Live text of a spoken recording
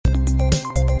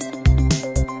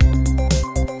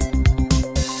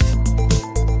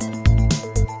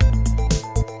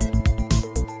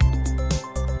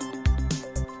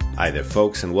Hi there,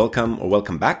 folks, and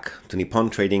welcome back to Nippon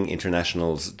Trading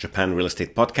International's Japan Real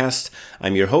Estate Podcast.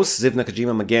 I'm your host, Ziv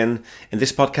Nakajima again, and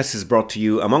this podcast is brought to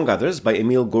you, among others, by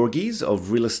Emil Gorgies of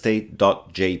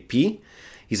realestate.jp.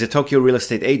 He's a Tokyo real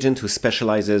estate agent who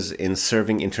specializes in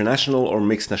serving international or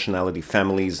mixed nationality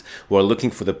families who are looking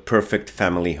for the perfect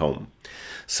family home.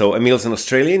 So Emil's an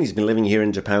Australian. He's been living here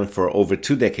in Japan for over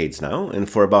 2 decades now, and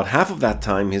for about half of that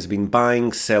time he's been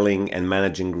buying, selling, and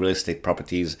managing real estate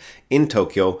properties in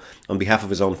Tokyo on behalf of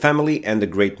his own family and a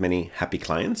great many happy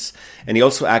clients. And he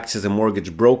also acts as a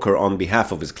mortgage broker on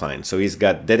behalf of his clients. So he's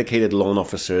got dedicated loan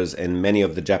officers in many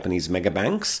of the Japanese mega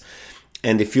banks.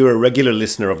 And if you're a regular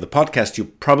listener of the podcast, you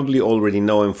probably already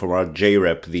know him from our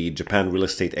JREP, the Japan Real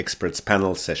Estate Experts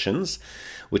Panel sessions,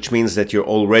 which means that you're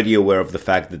already aware of the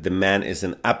fact that the man is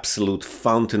an absolute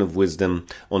fountain of wisdom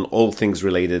on all things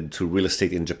related to real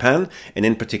estate in Japan, and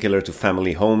in particular to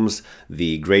family homes,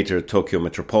 the greater Tokyo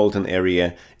metropolitan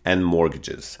area, and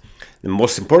mortgages. And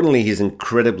most importantly, he's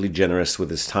incredibly generous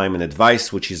with his time and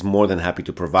advice, which he's more than happy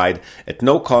to provide at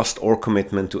no cost or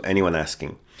commitment to anyone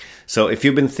asking. So if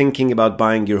you've been thinking about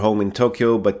buying your home in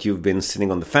Tokyo, but you've been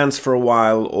sitting on the fence for a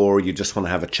while, or you just want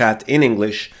to have a chat in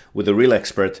English with a real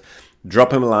expert,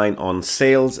 drop him a line on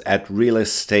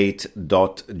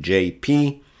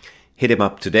sales@realestate.jp. Hit him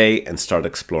up today and start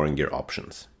exploring your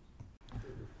options.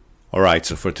 All right,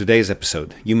 so for today's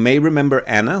episode, you may remember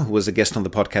Anna, who was a guest on the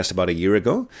podcast about a year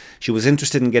ago. She was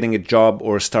interested in getting a job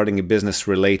or starting a business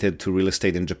related to real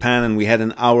estate in Japan, and we had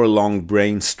an hour-long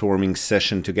brainstorming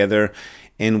session together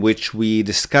in which we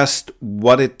discussed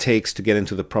what it takes to get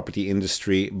into the property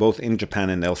industry, both in Japan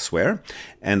and elsewhere.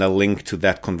 And I'll link to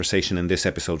that conversation in this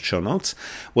episode's show notes.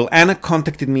 Well, Anna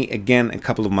contacted me again a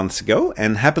couple of months ago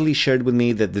and happily shared with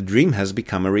me that the dream has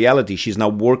become a reality. She's now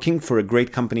working for a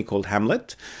great company called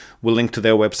Hamlet. We'll link to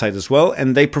their website as well.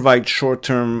 And they provide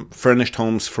short-term furnished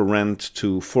homes for rent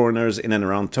to foreigners in and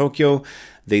around Tokyo.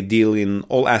 They deal in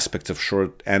all aspects of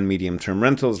short and medium-term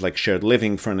rentals like shared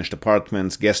living, furnished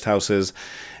apartments, guest houses.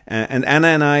 And Anna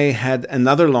and I had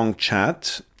another long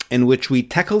chat in which we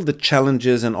tackled the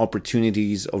challenges and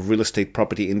opportunities of real estate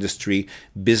property industry,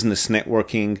 business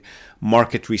networking,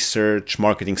 market research,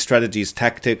 marketing strategies,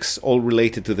 tactics, all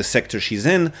related to the sector she's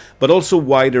in, but also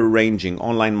wider ranging,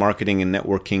 online marketing and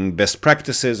networking, best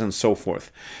practices, and so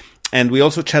forth. And we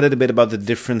also chatted a bit about the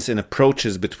difference in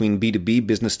approaches between B2B,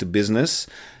 business-to-business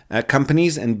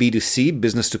companies, and B2C,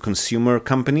 business-to-consumer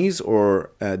companies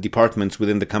or departments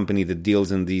within the company that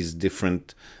deals in these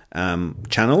different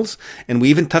channels. And we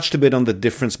even touched a bit on the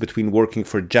difference between working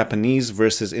for Japanese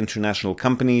versus international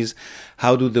companies.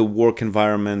 How do the work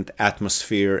environment,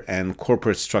 atmosphere, and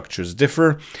corporate structures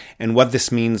differ? And what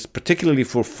this means particularly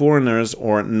for foreigners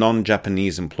or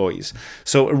non-Japanese employees.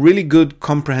 So a really good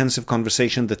comprehensive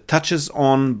conversation that touches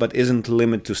on but isn't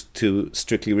limited to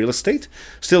strictly real estate.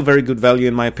 Still very good value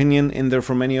in my opinion in there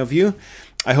for many of you.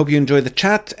 I hope you enjoy the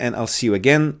chat, and I'll see you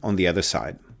again on the other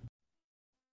side.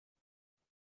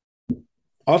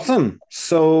 Awesome.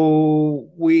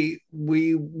 So we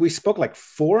spoke like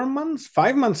 5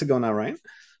 months ago now, right?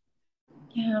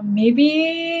 Yeah,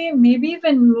 maybe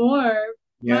even more.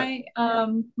 Yeah.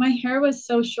 My hair was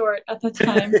so short at the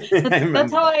time.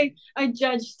 That's how I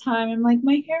judged time. I'm like,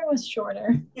 my hair was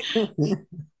shorter.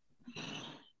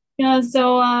 Yeah,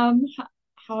 so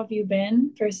how have you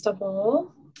been, first of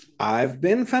all? I've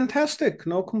been fantastic.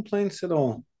 No complaints at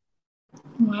all.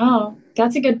 Wow,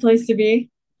 that's a good place to be.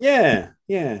 Yeah.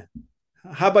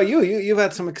 How about you? You've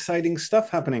had some exciting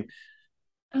stuff happening.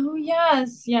 Oh,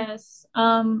 yes.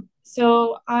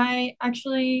 So I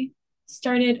actually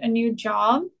started a new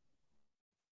job.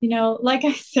 You know, like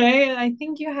I say, I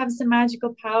think you have some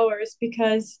magical powers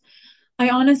because I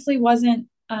honestly wasn't.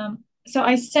 So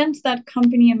I sent that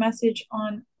company a message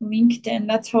on LinkedIn.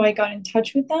 That's how I got in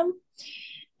touch with them.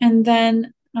 And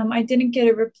then I didn't get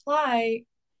a reply,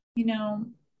 you know,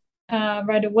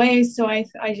 right away. So I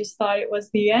just thought it was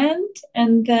the end.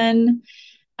 And then,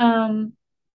 um,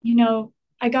 you know,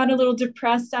 I got a little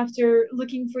depressed after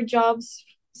looking for jobs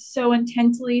so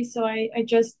intensely. So I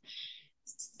just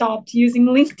stopped using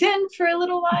LinkedIn for a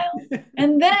little while.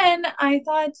 And then I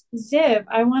thought, Ziv,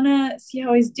 I want to see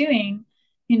how he's doing.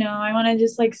 You know, I want to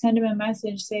just like send him a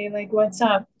message, say like, what's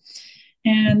up?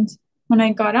 And when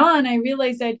I got on, I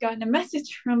realized I'd gotten a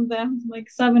message from them like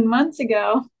 7 months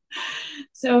ago.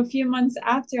 So a few months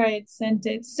after I had sent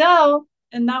it. So,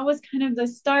 and that was kind of the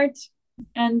start.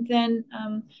 And then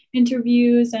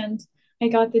interviews, and I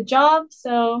got the job.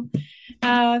 So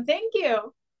thank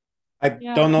you. I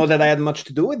don't know that I had much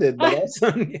to do with it, but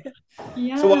awesome.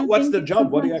 Yeah. So what's the you job?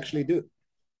 so What do you much. actually do?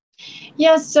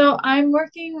 Yeah, so I'm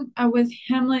working with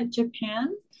Hamlet Japan.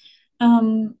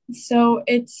 So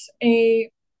it's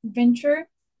venture,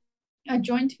 a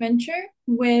joint venture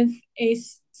with a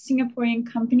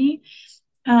Singaporean company,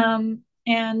 and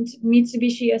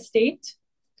Mitsubishi Estate.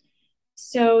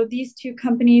 So these two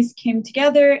companies came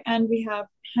together and we have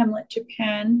Hamlet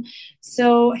Japan.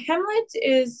 So Hamlet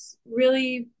is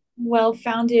really well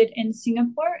founded in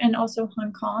Singapore and also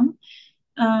Hong Kong.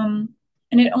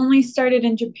 And it only started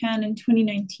in Japan in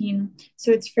 2019.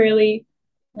 So it's fairly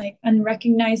like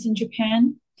unrecognized in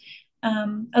Japan,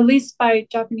 at least by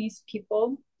Japanese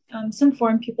people. Some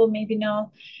foreign people maybe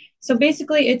know. So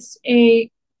basically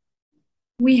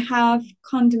we have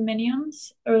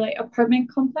condominiums or like apartment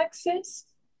complexes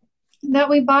that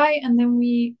we buy and then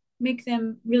we make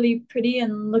them really pretty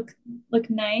and look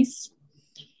nice.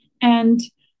 And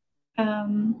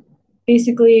um,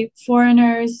 basically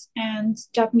foreigners and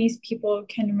Japanese people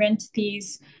can rent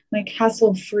these like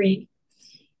hassle free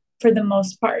for the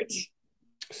most part.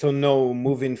 So no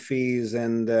moving fees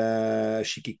and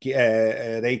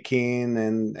reikin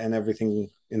and everything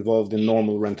involved in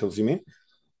normal rentals, you mean?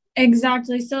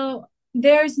 Exactly. So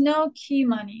there's no key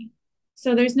money.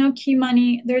 So there's no key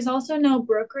money. There's also no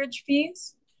brokerage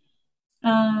fees.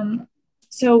 Um,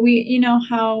 so you know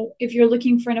how if you're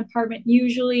looking for an apartment,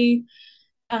 usually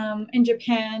in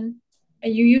Japan,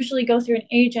 you usually go through an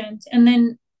agent and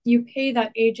then you pay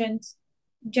that agent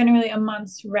generally a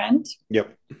month's rent,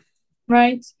 Yep.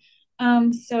 right?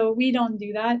 So we don't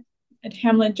do that at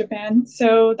Hamlet, Japan.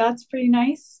 So that's pretty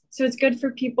nice. So it's good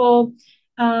for people.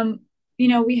 Um, you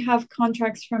know, we have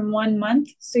contracts from 1 month,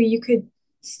 so you could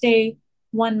stay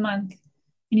 1 month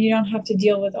and you don't have to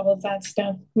deal with all of that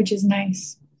stuff, which is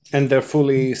nice. And they're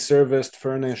fully serviced,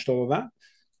 furnished, all of that?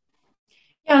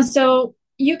 Yeah, so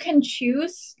you can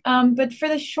choose, but for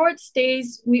the short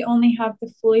stays, we only have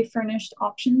the fully furnished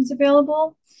options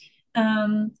available.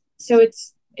 So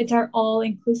it's our all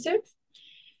inclusive.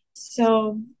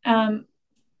 So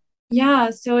yeah,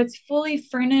 so it's fully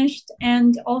furnished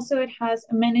and also it has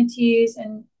amenities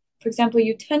and, for example,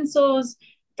 utensils,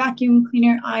 vacuum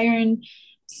cleaner, iron.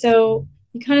 So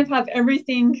you kind of have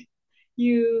everything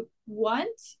you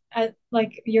want at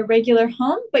like your regular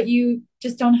home, but you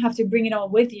just don't have to bring it all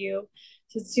with you.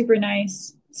 So it's super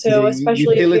nice. So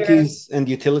especially if you're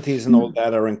Utilities and all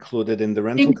that are included in the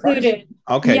rental price? included.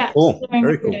 Okay, Yes, cool. they're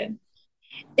Very cool. included.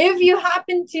 If you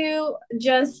happen to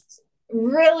just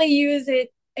really use it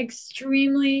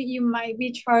extremely, you might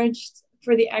be charged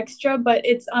for the extra, but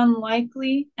it's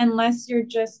unlikely unless you're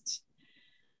just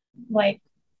like,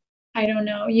 I don't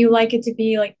know, you like it to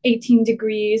be like 18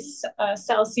 degrees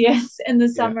Celsius in the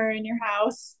Yeah. summer in your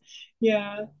house.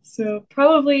 Yeah. So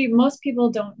probably most people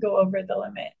don't go over the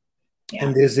limit. Yeah.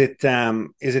 And is it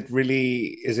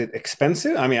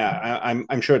expensive? I mean,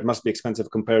 I'm sure it must be expensive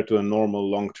compared to a normal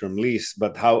long-term lease,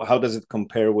 but how does it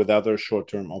compare with other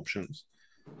short-term options?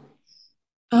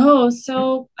 Oh,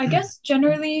 so I guess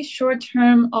generally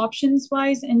short-term options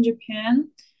wise in Japan,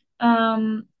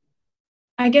 um,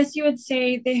 I guess you would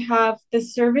say they have the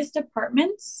serviced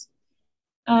apartments,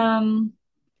 um,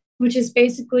 which is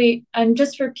basically, and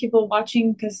just for people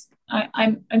watching, because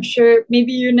I'm sure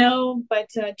maybe you know, but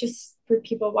just for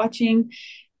people watching,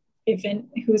 even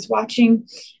who's watching,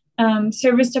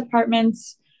 serviced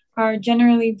apartments are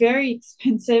generally very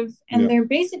expensive, and Yeah. they're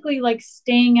basically like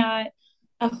staying at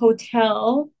a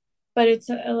hotel, but it's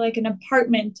like an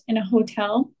apartment in a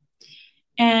hotel.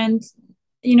 And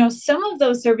you know, some of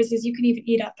those services you can even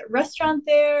eat at the restaurant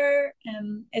there,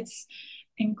 and it's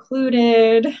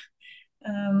included,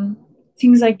 um,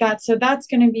 things like that. So that's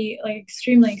going to be like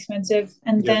extremely expensive.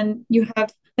 And Yeah. then you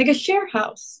have like a share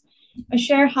house. A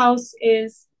share house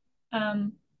is,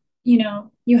 um, you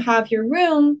know, you have your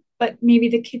room, but maybe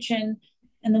the kitchen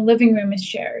and the living room is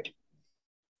shared.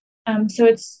 So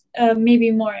it's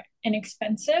maybe more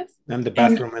inexpensive. And the And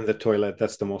bathroom and the toilet,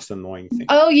 that's the most annoying thing.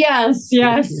 oh yes,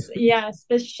 yes, yes.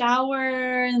 The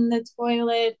shower and the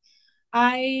toilet.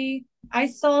 I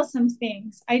saw some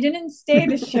things. I didn't stay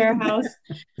at a share house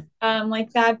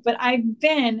like that, but I've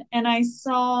been and I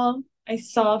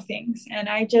saw things and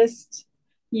I just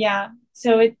yeah.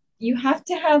 So it you have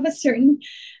to have a certain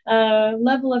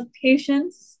level of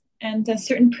patience and a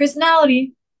certain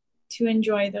personality to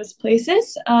enjoy those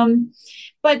places.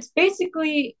 But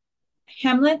basically,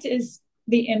 Hamlet is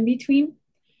the in between.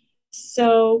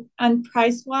 So, and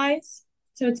price wise,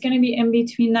 so it's going to be in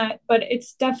between that, but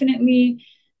it's definitely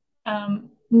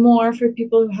more for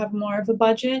people who have more of a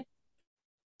budget.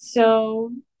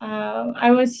 So, I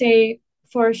would say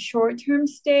for a short-term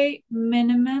stay,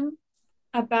 minimum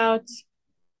about,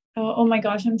 oh my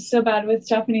gosh, I'm so bad with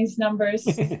Japanese numbers.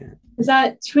 Is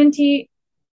that 20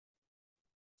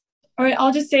 All right,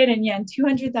 I'll just say it in yen,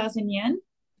 200,000 yen.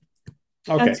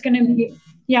 Okay. That's going to be,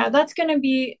 yeah, that's going to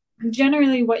be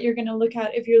generally what you're going to look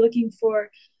at if you're looking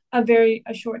for a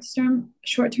short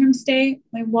term stay,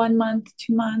 like 1 month,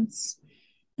 2 months.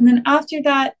 And then after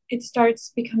that, it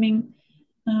starts becoming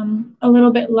a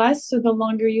little bit less. So the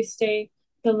longer you stay,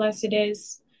 the less it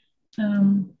is.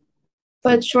 Um,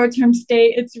 but short-term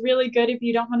stay, it's really good if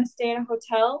you don't want to stay at a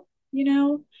hotel,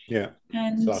 Yeah. It's a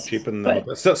and lot cheaper than the but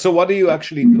hotel. So what do you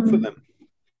actually do for mhm. them?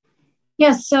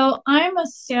 Yeah, so I'm a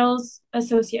sales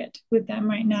associate with them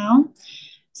right now.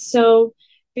 So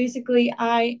basically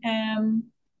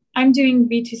I'm doing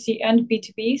B2C and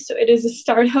B2B. So it is a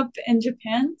startup in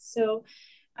Japan. So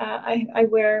I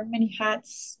wear many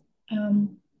hats.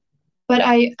 But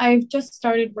I've just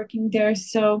started working there.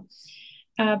 So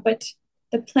but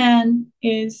the plan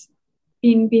is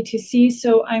being B2C.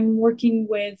 So I'm working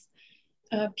with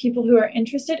people who are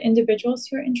interested, individuals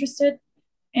who are interested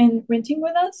in renting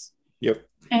with us. Yep.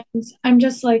 And I'm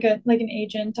just like an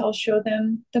agent. I'll show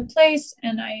them the place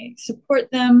and I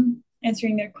support them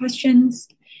answering their questions.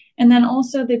 And then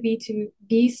also the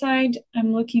B2B side,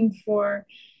 I'm looking for,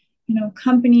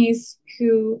 companies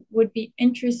who would be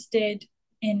interested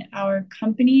in our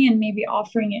company and maybe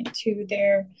offering it to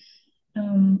their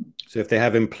So if they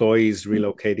have employees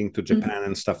relocating to Japan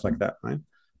and stuff like that, right?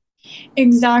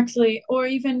 exactly, or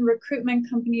even recruitment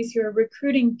companies who are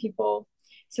recruiting people.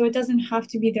 So it doesn't have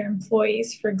to be their employees,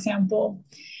 for example.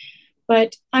 But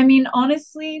I mean,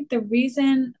 honestly, the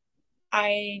reason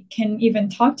I can even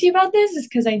talk to you about this is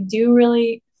because I do really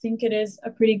think it is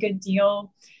a pretty good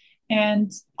deal.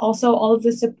 And also all of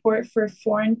the support for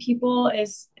foreign people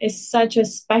is such a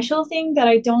special thing that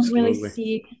I don't really Absolutely.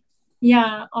 see,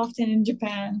 yeah, often in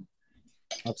Japan.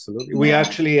 Absolutely. We Yeah.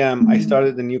 actually, I Mhm.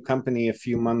 started a new company a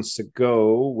few months ago,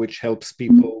 which helps Mhm.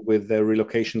 people with their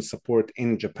relocation support in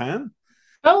Japan.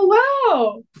 Oh,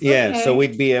 wow. Yeah, so Okay.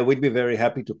 we'd be very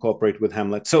happy to cooperate with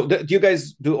Hamlet. So do you guys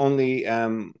do only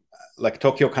like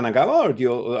Tokyo, Kanagawa, or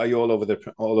are you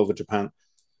all over Japan?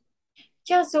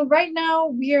 Yeah, so right now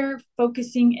we're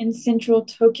focusing in central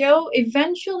Tokyo.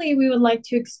 Eventually, we would like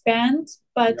to expand,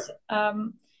 but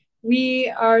we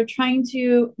are trying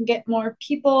to get more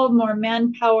people, more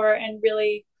manpower, and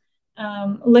really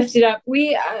lift it up.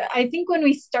 I think when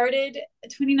we started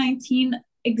 2019,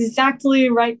 exactly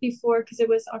right before, because it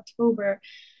was October,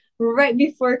 right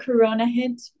before Corona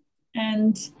hit,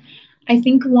 and I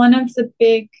think one of the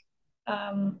big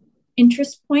um,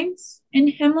 interest points in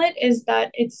Hamlet is that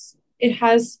it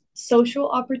has social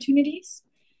opportunities.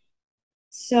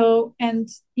 So, and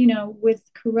with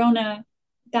Corona,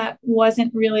 that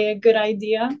wasn't really a good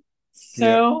idea. Yeah.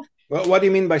 So, Well, what do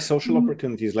you mean by social mm,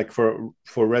 opportunities? Like for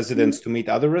residents to meet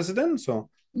other residents, or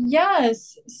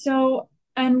yes. So,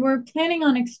 and we're planning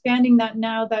on expanding that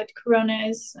now that Corona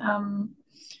is,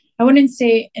 I wouldn't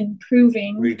say we're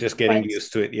improving, just getting but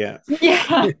used to it? Yeah.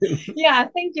 yeah, yeah.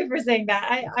 Thank you for saying that.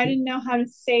 I didn't know how to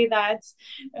say that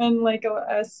in like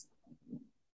a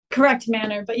correct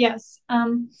manner, but yes.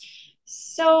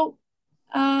 So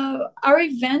our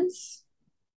events,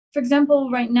 for example,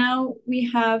 right now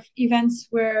we have events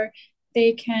where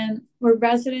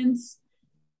residents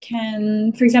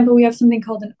can, for example, we have something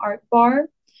called an art bar.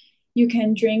 You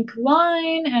can drink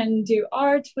wine and do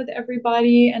art with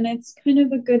everybody, and it's kind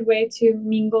of a good way to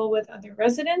mingle with other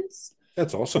residents.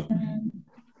 That's awesome.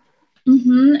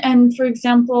 And for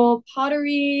example,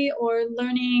 pottery or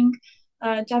learning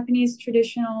Japanese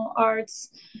traditional arts,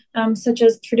 such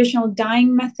as traditional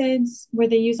dyeing methods where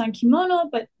they use on kimono,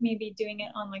 but maybe doing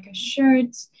it on like a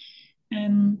shirt.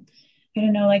 And I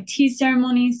don't know, like tea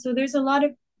ceremonies. So there's a lot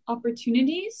of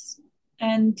opportunities.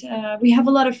 And we have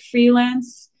a lot of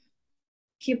freelance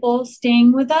people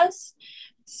staying with us.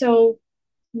 So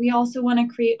we also want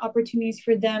to create opportunities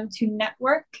for them to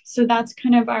network. So that's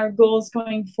kind of our goals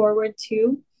going forward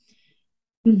too.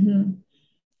 Mm-hmm.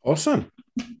 Awesome.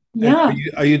 And are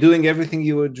Yeah. you doing everything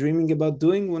you were dreaming about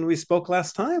doing when we spoke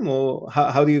last time, or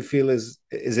how do you feel is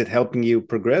it helping you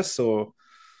progress or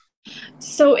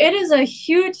So it is a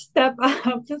huge step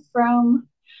up from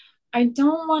I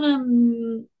don't want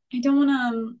to I don't want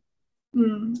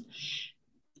to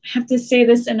have to say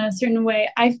this in a certain way.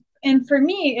 I and for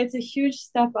me it's a huge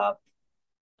step up.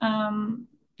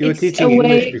 you were It's a teaching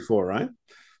English way, before, right?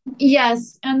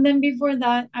 yes, and then before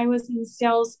that I was in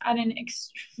sales at an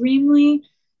extremely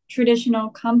traditional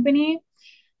company.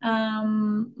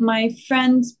 My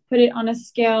friends put it on a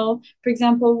scale, for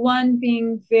example, one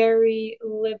being very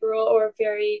liberal or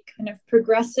very kind of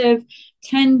progressive,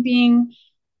 10 being,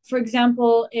 for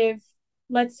example, if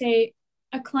let's say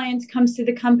a client comes to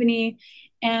the company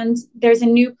and there's a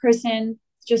new person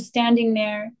just standing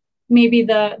there maybe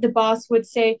the boss would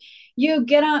say, you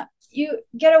get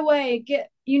away,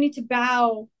 you need to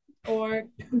bow, or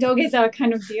dogeza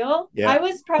kind of deal. I Yeah.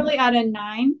 was probably at a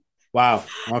 9 Wow.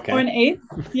 or Okay. an 8.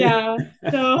 Yeah.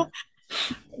 So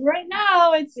right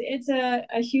now it's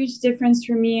a huge difference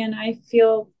for me, and I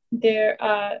feel they're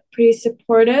pretty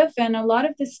supportive, and a lot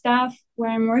of the staff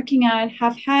where I'm working at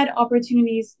have had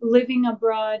opportunities living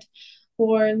abroad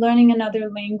or learning another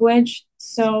language,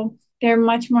 so they're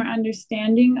much more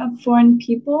understanding of foreign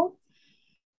people.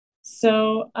 So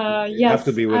You have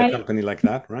to yes, be with a I company like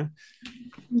that, right?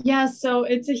 yeah, so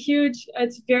it's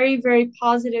very, very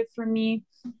positive for me.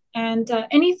 And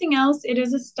anything else, it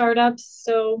is a startup,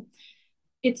 so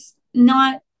it's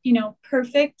not,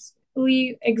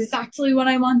 perfectly exactly what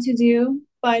I want to do,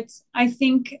 but I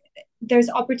think there's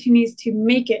opportunities to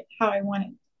make it how I want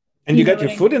it. And you You know got what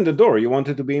your I foot mean? in the door. You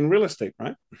wanted to be in real estate,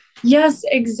 right? Yes,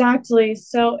 exactly.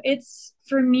 So it's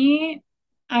for me,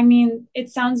 I mean, it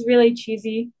sounds really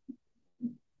cheesy,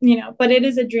 but it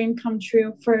is a dream come true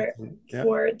for Yeah.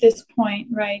 for this point,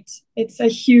 right? It's a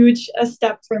huge a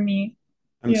step for me.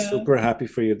 I'm Yeah. super happy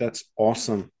for you. That's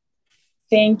awesome.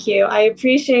 Thank you. I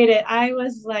appreciate it. I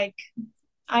was like,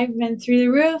 I've been through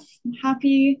the roof. I'm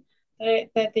happy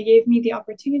that they gave me the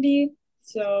opportunity.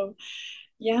 So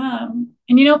yeah.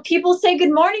 And people say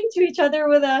good morning to each other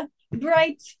with a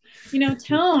bright,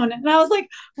 tone. And I was like,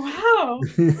 wow.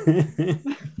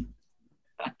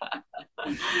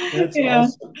 That's Yeah.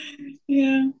 awesome.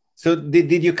 Yeah. So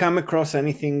did you come across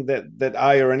anything that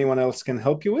I or anyone else can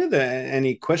help you with?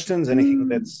 Any questions, anything Mm.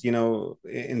 that's,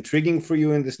 intriguing for you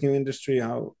in this new industry?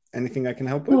 How anything I can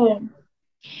help with? Oh,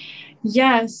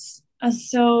 yes.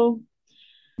 So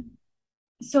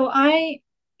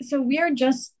we are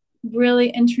just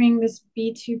really entering this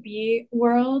B2B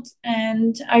world,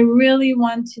 and I really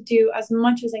want to do as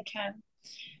much as I can,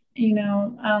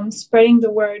 spreading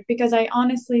the word, because I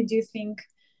honestly do think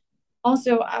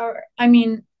also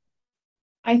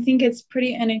I think it's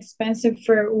pretty inexpensive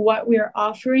for what we're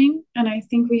offering, and I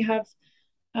think we have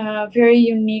a very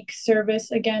unique service,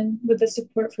 again, with the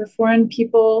support for foreign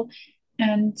people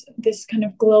and this kind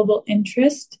of global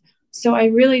interest. So I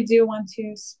really do want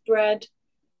to spread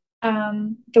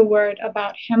the word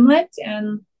about Hamlet,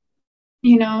 and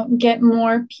get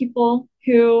more people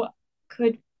who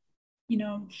could you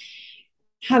know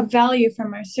have value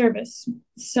from our service.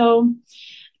 So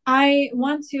I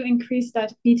want to increase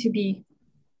that B2B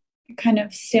kind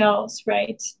of sales,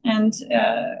 right? And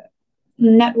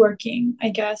networking, I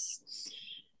guess.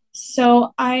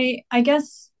 So I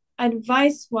guess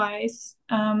advice wise,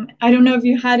 I don't know if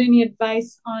you had any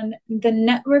advice on the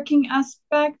networking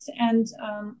aspect, and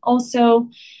also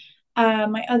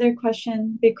my other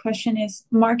big question is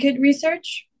market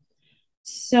research.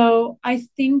 So I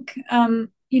think,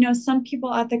 some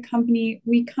people at the company,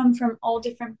 we come from all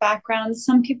different backgrounds.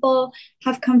 Some people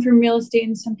have come from real estate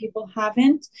and some people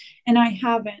haven't, and I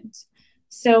haven't.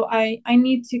 So I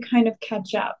need to kind of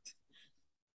catch up.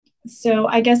 So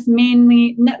I guess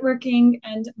mainly networking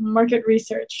and market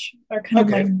research are kind of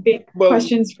my Okay. big Well,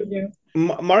 questions for you.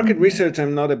 market Mm-hmm. research,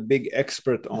 I'm not a big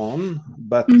expert on,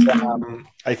 but Mm-hmm.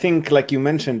 I think, like you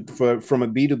mentioned, from a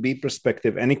B2B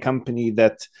perspective, any company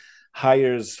that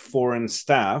hires foreign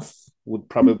staff would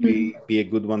Mm-hmm. probably be a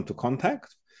good one to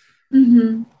contact.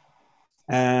 Mm-hmm.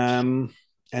 Um,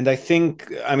 and I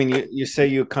think, I mean, you say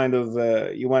you kind of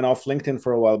you went off LinkedIn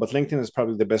for a while, but LinkedIn is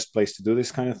probably the best place to do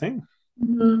this kind of thing,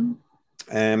 Mm-hmm.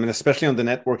 and especially on the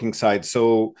networking side.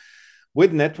 So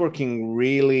with networking,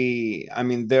 really, I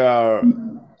mean, there are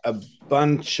Mm-hmm. a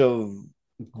bunch of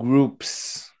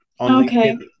groups on LinkedIn, Okay.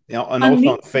 and On also on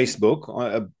link. Facebook.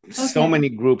 So Okay. many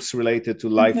groups related to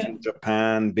life Okay. in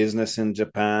Japan, business in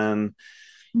Japan,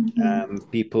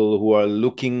 Mm-hmm. people who are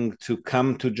looking to come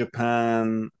to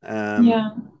Japan. Yeah.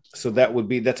 So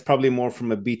that's probably more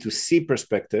from a B2C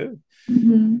perspective.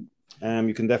 Mm-hmm.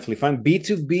 You can definitely find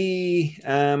B2B.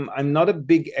 I'm not a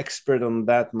big expert on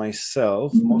that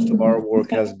myself. Most of our Mm-hmm. work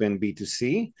Okay. has been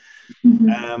B2C.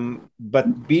 Mm-hmm. But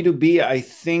B2B, I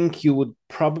think you would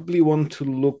probably want to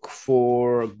look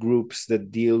for groups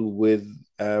that deal with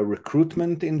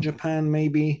recruitment in Japan,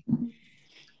 maybe.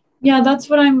 Yeah, that's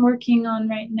what I'm working on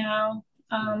right now,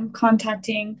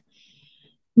 contacting.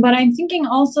 But I'm thinking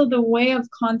also the way of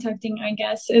contacting, I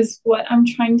guess, is what I'm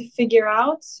trying to figure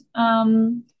out.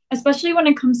 Especially when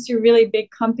it comes to really big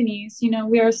companies.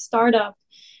 We are a startup,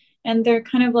 and they're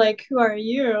kind of like, who are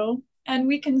you? And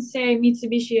we can say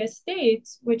Mitsubishi Estate,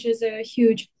 which is a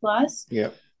huge plus.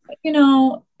 Yeah. But,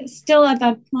 still at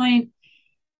that point,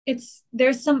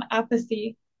 there's some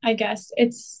apathy, I guess.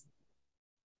 It's,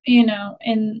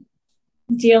 in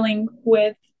dealing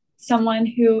with someone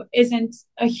who isn't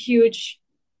a huge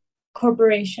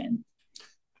corporation.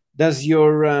 Does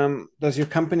your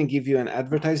company give you an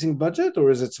advertising budget,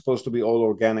 or is it supposed to be all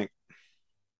organic?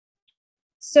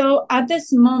 So at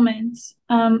this moment,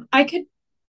 I could,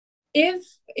 if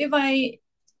I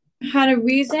had a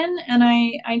reason and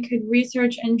I could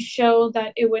research and show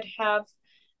that it would have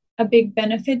a big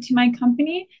benefit to my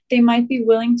company, they might be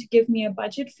willing to give me a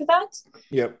budget for that.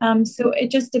 Yep. So it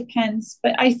just depends,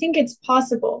 but I think it's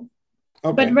possible.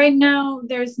 Okay. But right now,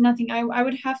 there's nothing. I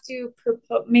would have to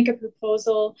make a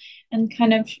proposal and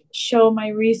kind of show my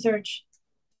research,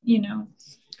 you know.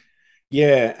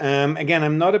 Yeah. Again,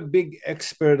 I'm not a big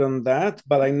expert on that,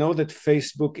 but I know that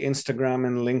Facebook, Instagram,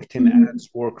 and LinkedIn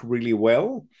ads work really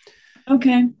well.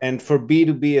 Okay. And for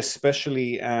B2B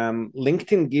especially,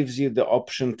 LinkedIn gives you the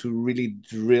option to really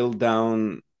drill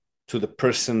down to the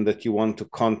person that you want to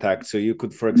contact. So you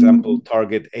could, for example,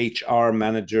 target HR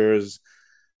managers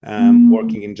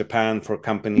working in Japan for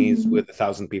companies with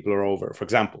 1,000 people or over, for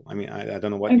example. I mean, I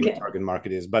don't know what your target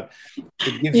market is, but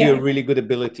it gives you a really good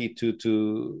ability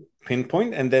to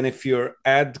pinpoint. And then if your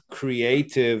ad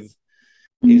creative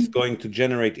is going to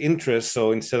generate interest,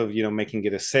 so instead of making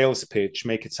it a sales pitch,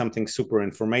 make it something super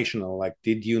informational, like,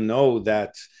 did you know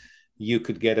that you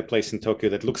could get a place in Tokyo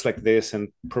that looks like this and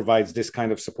provides this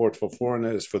kind of support for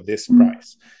foreigners for this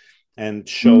price, and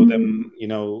show them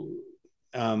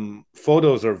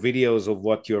photos or videos of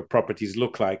what your properties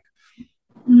look like,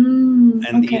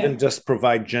 and even just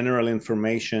provide general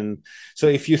information. So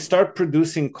if you start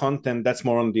producing content, that's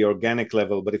more on the organic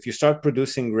level, but if you start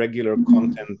producing regular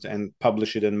content and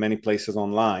publish it in many places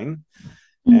online,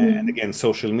 and again,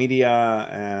 social media,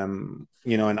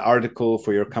 an article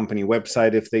for your company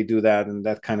website, if they do that and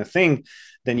that kind of thing,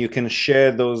 then you can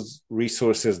share those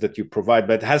resources that you provide,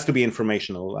 but it has to be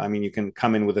informational. I mean, you can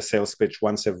come in with a sales pitch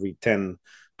once every 10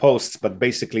 posts, but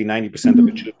basically 90% of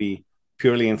it should be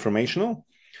purely informational.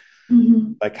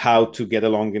 Like how to get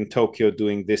along in Tokyo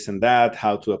doing this and that,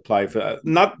 how to apply for,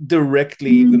 not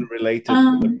directly even related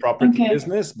to the property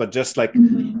business, but just like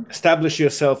establish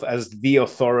yourself as the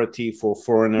authority for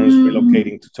foreigners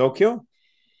relocating to Tokyo.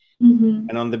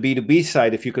 And on the B2B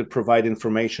side, if you could provide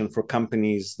information for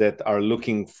companies that are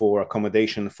looking for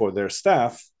accommodation for their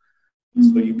staff,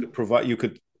 so you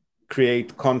could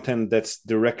create content that's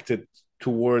directed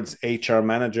towards HR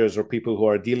managers or people who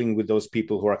are dealing with those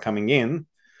people who are coming in,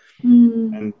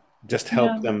 and just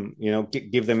help them,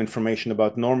 give them information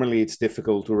about, normally it's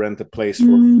difficult to rent a place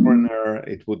for a foreigner.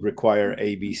 It would require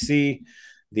ABC.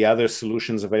 The other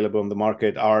solutions available on the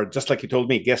market are, just like you told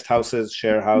me, guest houses,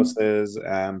 share houses,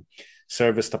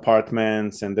 serviced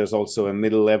apartments, and there's also a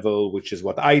middle level, which is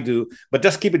what I do. But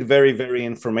just keep it very, very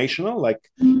informational. Like,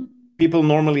 people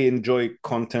normally enjoy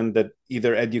content that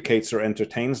either educates or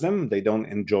entertains them. They don't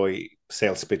enjoy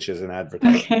sales pitches and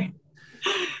advertising. Okay.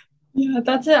 Yeah,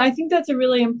 that's it. I think that's a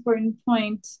really important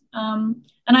point. And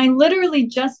I literally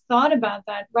just thought about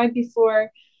that right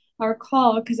before our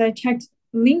call, because I checked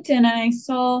LinkedIn and I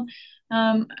saw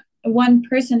one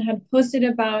person had posted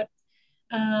about,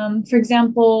 for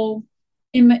example,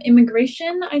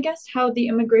 immigration, I guess, how the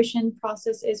immigration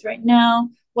process is right now.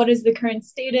 What is the current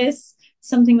status?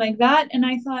 Something like that. And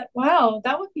I thought, wow,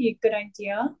 that would be a good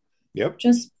idea. Yep.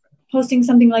 Just posting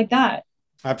something like that.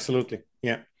 Absolutely.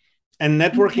 Yeah. And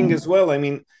networking as well. I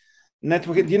mean,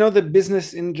 networking, the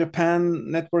Business in Japan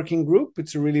networking group?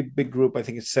 It's a really big group. I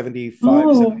think it's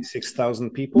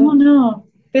 76,000 people. Oh, no.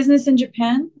 Business in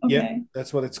Japan? Okay. Yeah,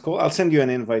 that's what it's called. I'll send you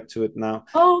an invite to it now.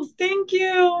 Oh, thank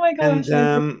you. Oh my gosh.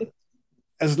 And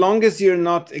as long as you're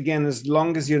not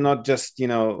just,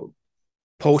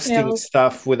 posting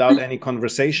stuff without any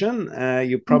conversation,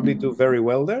 you probably do very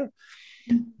well there.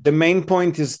 The main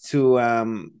point is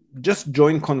to just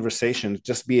join conversations.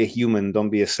 Just be a human. Don't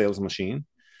be a sales machine.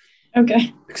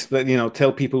 Okay. Explain,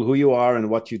 tell people who you are and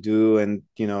what you do, and,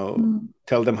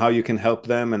 tell them how you can help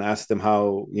them, and ask them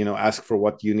how, ask for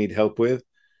what you need help with.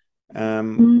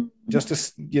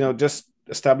 Just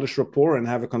establish rapport and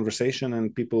have a conversation,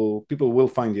 and people will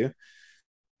find you.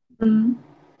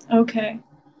 Okay.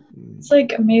 It's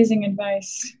like amazing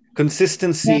advice.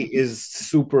 Consistency is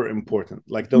super important.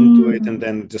 Like, don't do it and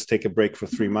then just take a break for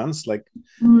 3 months. Like,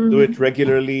 do it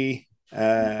regularly,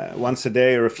 once a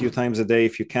day or a few times a day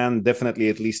if you can. Definitely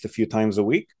at least a few times a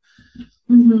week.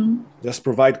 Just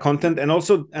provide content. And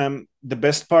also, the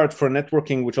best part for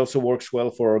networking, which also works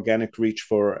well for organic reach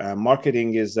for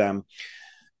marketing, is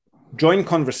join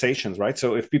conversations, right?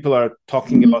 So if people are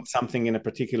talking Mhm. about something in a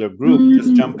particular group,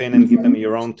 just jump in and give them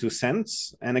your own 2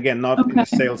 cents. And again, not in a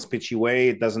Okay. sales pitchy way.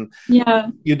 It doesn't,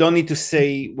 Yeah. you don't need to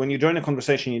say, when you join a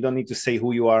conversation, you don't need to say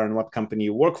who you are and what company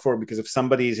you work for, because if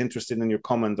somebody is interested in your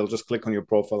comment, they'll just click on your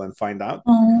profile and find out.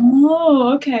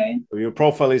 Oh, okay. So your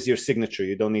profile is your signature.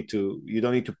 You don't need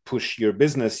to push your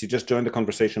business. You just join the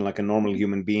conversation like a normal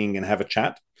human being and have a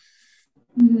chat.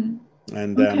 Mhm.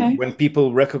 And Okay. when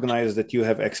people recognize that you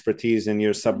have expertise in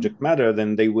your subject matter,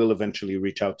 then they will eventually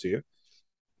reach out to you.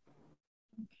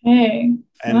 Okay.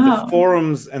 And Wow.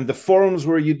 the forums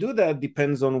where you do that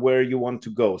depends on where you want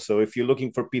to go. So if you're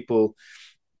looking for people,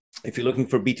 if you're looking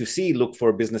for B2C, look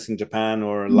for business in Japan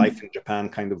or life in Japan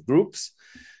kind of groups.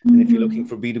 And if you're looking Mhm.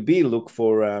 for B2B, look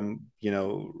for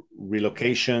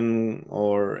relocation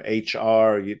or HR.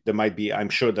 There might be,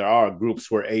 I'm sure there are groups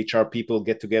where HR people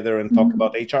get together and talk Mhm.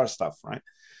 about HR stuff, right?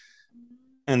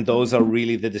 And those are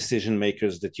really the decision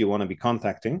makers that you want to be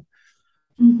contacting.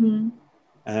 Mhm.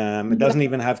 It Yeah. doesn't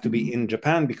even have to be in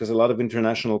Japan, because a lot of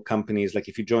international companies, like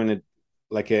if you join a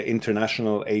like an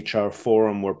international HR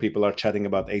forum where people are chatting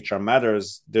about HR matters,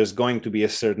 there's going to be a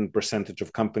certain percentage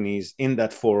of companies in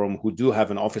that forum who do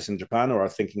have an office in Japan or are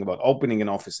thinking about opening an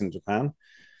office in Japan.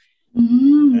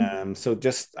 Mm. So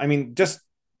just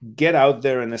get out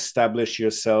there and establish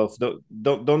yourself.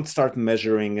 Don't start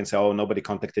measuring and say, oh, nobody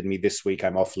contacted me this week,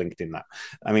 I'm off LinkedIn now.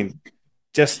 I mean,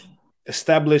 just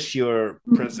establish your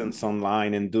presence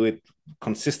online and do it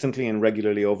consistently and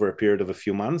regularly over a period of a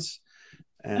few months.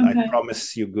 And I Okay.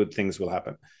 promise you good things will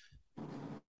happen.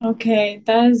 Okay,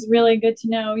 that is really good to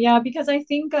know. Yeah, because I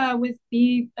think with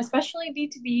especially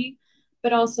B2B,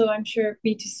 but also I'm sure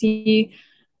B2C,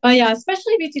 yeah,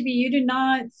 especially B2B, you do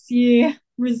not see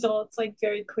results like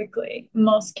very quickly in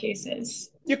most cases,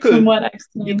 You from could, what I've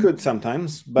you seen. could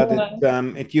sometimes, but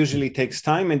Yeah. it usually takes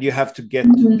time, and you have to get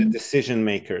to the Mhm. decision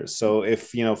makers. So if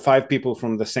 5 people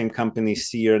from the same company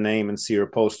see your name and see your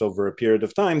post over a period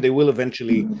of time, they will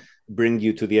eventually Mhm. bring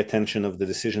you to the attention of the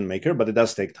decision maker, but it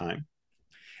does take time.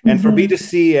 And for Mhm.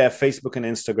 B2C, Facebook and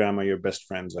Instagram are your best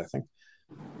friends, I think.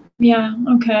 Yeah,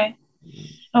 okay.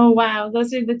 Oh wow,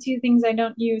 those are the two things I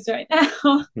don't use right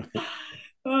now.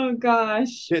 Oh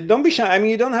gosh. Don't be shy. I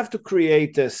mean, you don't have to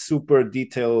create a super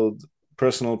detailed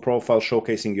personal profile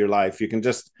showcasing your life. You can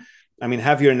just,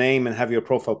 have your name and have your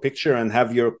profile picture and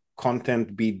have your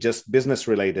content be just business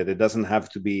related. It doesn't have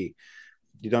to be,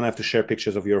 you don't have to share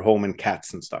pictures of your home and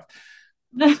cats and stuff.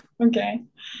 Okay.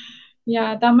 Yeah,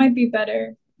 that might be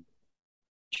better.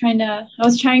 I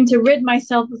was trying to rid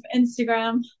myself of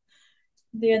Instagram,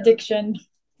 the addiction.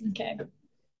 Okay.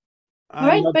 All I'm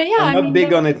right, not but yeah, I'm I not mean big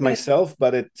that on would be it good. myself,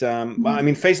 but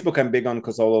Mhm. Facebook I'm big on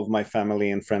because all of my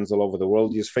family and friends all over the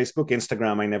world use Facebook.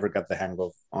 Instagram I never got the hang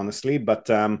of, honestly, but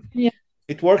Yeah.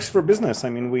 it works for business. I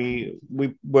mean, we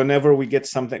whenever we get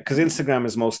something, because Instagram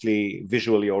is mostly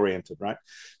visually oriented, right?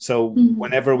 So Mhm.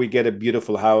 whenever we get a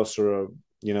beautiful house or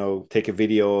take a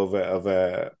video of a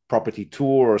property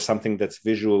tour or something that's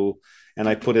visual, and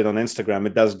I put it on Instagram,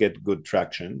 it does get good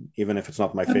traction, even if it's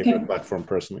not my favorite Okay. platform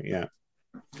personally. Yeah.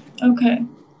 Okay.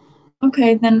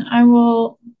 Okay, then I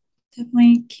will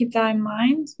definitely keep that in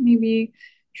mind. Maybe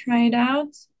try it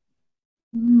out.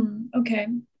 Okay.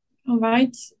 All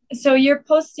right. So you're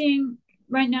posting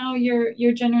right now,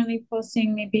 you're generally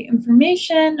posting maybe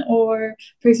information or,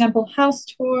 for example, house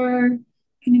tour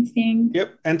kind of thing. Yep,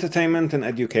 entertainment and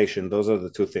education. Those are the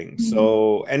two things. Mhm.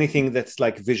 So anything that's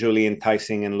like visually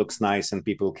enticing and looks nice and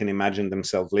people can imagine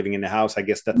themselves living in a house, I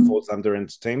guess that falls under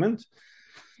entertainment.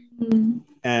 Mhm.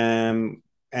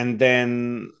 And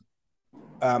then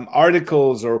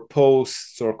articles or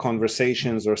posts or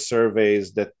conversations or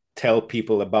surveys that tell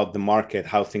people about the market,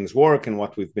 how things work, and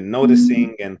what we've been Mhm.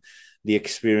 noticing, and the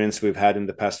experience we've had in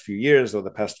the past few years or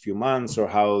the past few months, or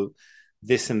how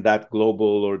this and that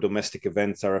global or domestic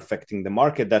events are affecting the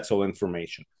market. That's all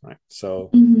information, right?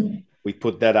 So Mhm. we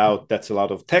put that out. That's a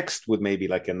lot of text with maybe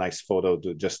like a nice photo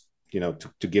to just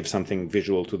to give something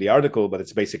visual to the article, but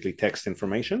it's basically text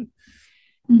information.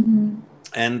 Mhm.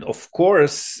 And of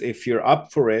course, if you're up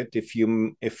for it,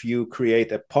 if you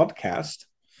create a podcast,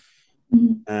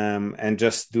 Mhm. and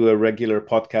just do a regular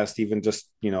podcast, even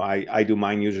just I do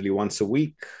mine usually once a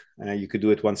week. You could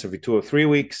do it once every 2 or 3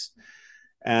 weeks,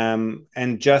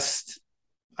 and just,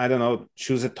 I don't know,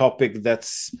 choose a topic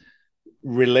that's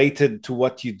related to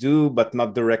what you do, but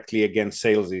not directly against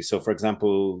salesy. So, for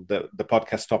example, the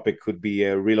podcast topic could be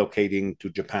relocating to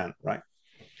Japan, right?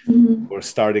 Mhm. Or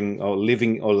starting or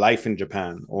living or life in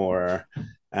Japan, or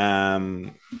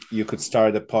um, you could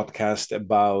start a podcast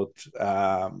about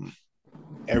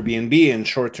Airbnb and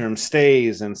short-term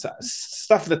stays and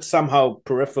stuff that's somehow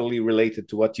peripherally related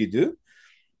to what you do.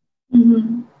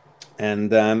 Mm-hmm.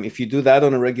 And if you do that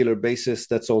on a regular basis,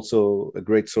 that's also a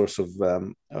great source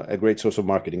of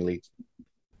marketing leads.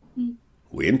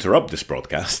 We interrupt this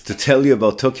broadcast to tell you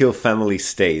about Tokyo Family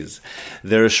Stays.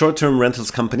 They're a short-term rentals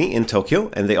company in Tokyo,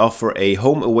 and they offer a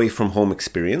home away from home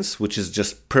experience, which is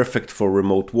just perfect for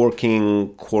remote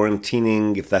working,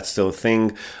 quarantining, if that's still a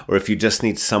thing, or if you just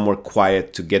need somewhere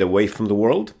quiet to get away from the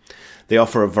world. They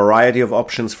offer a variety of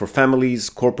options for families,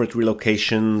 corporate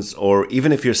relocations, or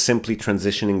even if you're simply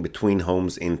transitioning between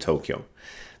homes in Tokyo.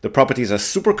 The properties are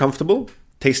super comfortable,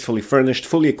 tastefully furnished,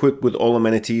 fully equipped with all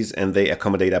amenities, and they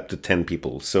accommodate up to 10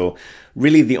 people. So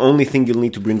really the only thing you'll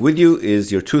need to bring with you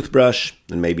is your toothbrush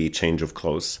and maybe a change of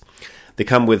clothes. They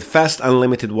come with fast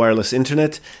unlimited wireless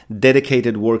internet,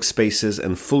 dedicated workspaces,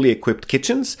 and fully equipped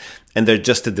kitchens, and they're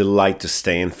just a delight to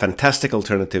stay in. Fantastic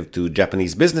alternative to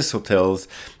Japanese business hotels,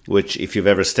 which if you've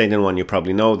ever stayed in one, you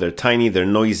probably know they're tiny, they're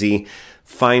noisy,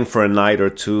 fine for a night or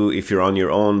two if you're on your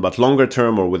own, but longer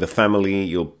term or with a family,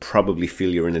 you'll probably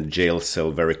feel you're in a jail cell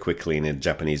very quickly in a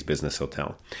Japanese business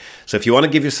hotel. So if you want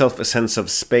to give yourself a sense of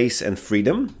space and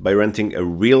freedom by renting a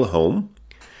real home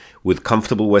with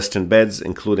comfortable Western beds,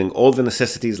 including all the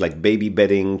necessities like baby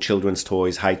bedding, children's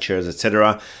toys, high chairs,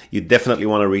 etc., you definitely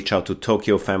want to reach out to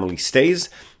Tokyo Family Stays.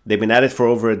 They've been at it for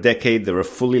over a decade. They're a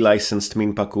fully licensed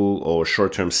Minpaku or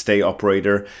short-term stay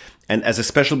operator. And as a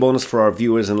special bonus for our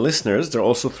viewers and listeners, they're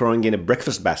also throwing in a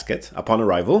breakfast basket upon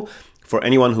arrival for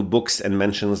anyone who books and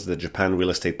mentions the Japan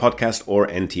Real Estate Podcast or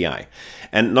NTI.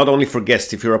 And not only for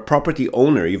guests, if you're a property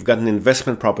owner, you've got an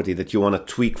investment property that you want to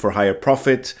tweak for higher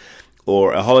profit,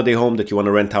 or a holiday home that you want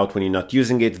to rent out when you're not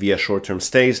using it via short-term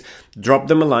stays, drop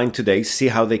them a line today, see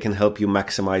how they can help you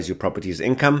maximize your property's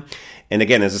income. And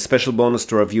again, as a special bonus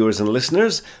to our viewers and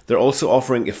listeners, they're also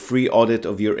offering a free audit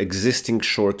of your existing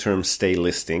short-term stay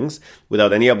listings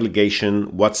without any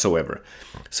obligation whatsoever.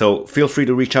 So feel free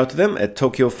to reach out to them at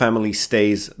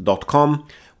tokyofamilystays.com.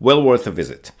 Well worth a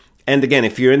visit. And again,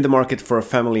 if you're in the market for a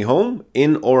family home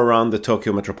in or around the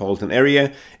Tokyo metropolitan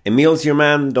area, Emil's your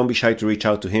man. Don't be shy to reach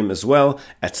out to him as well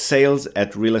at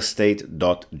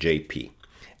sales@realestate.jp.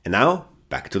 And now,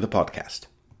 back to the podcast.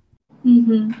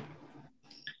 Mm-hmm.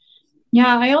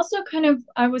 Yeah, I also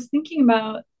I was thinking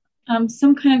about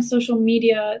some kind of social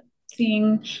media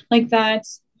thing like that.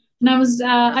 And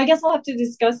I guess I'll have to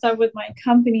discuss that with my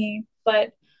company,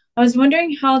 but I was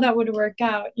wondering how that would work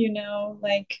out,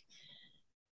 like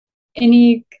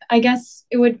I guess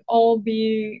it would all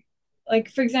be like,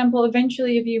 for example,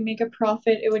 eventually if you make a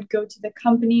profit, it would go to the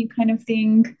company kind of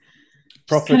thing.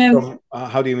 Profit from,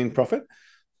 how do you mean profit?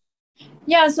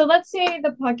 Yeah, so let's say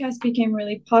the podcast became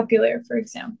really popular, for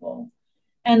example,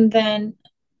 and then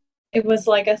it was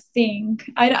like a thing.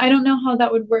 I don't know how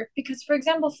that would work because, for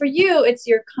example, for you, it's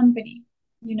your company,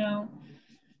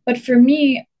 but for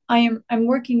me, I'm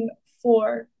working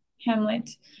for Hamlet.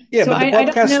 Yeah, so but I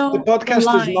don't know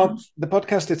the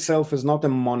podcast itself is not a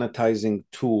monetizing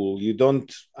tool. You're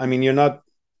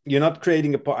not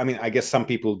creating I guess some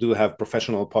people do have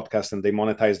professional podcasts and they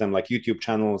monetize them like YouTube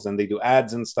channels and they do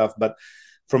ads and stuff. But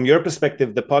from your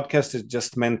perspective, the podcast is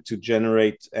just meant to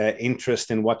generate interest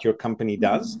in what your company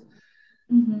does.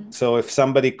 Mm-hmm. So if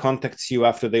somebody contacts you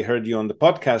after they heard you on the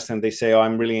podcast and they say, "Oh,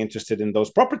 I'm really interested in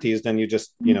those properties," then you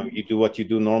just, you do what you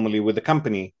do normally with the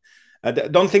company.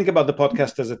 Don't think about the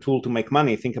podcast as a tool to make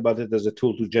money. Think about it as a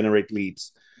tool to generate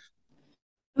leads.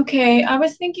 Okay, I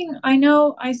was thinking, I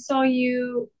know I saw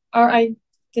you, or I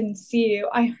didn't see you.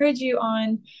 I heard you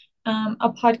on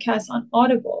a podcast on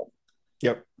Audible.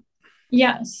 Yep.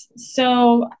 Yes.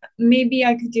 So maybe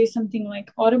I could do something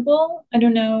like Audible. I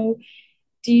don't know.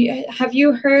 Have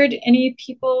you heard any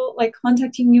people like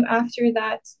contacting you after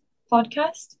that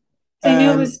podcast? I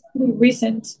know it was pretty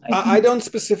recent. I don't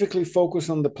specifically focus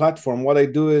on the platform. What I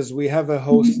do is we have a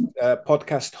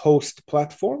podcast host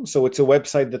platform. So it's a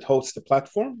website that hosts the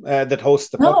platform, that hosts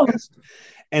the podcast.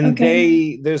 And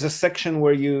there's a section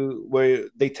where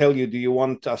they tell you, do you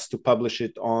want us to publish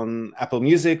it on Apple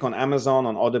Music, on Amazon,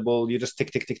 on Audible? You just tick,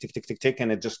 tick, tick, tick, tick, tick, tick,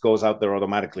 and it just goes out there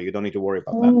automatically. You don't need to worry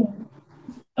about that.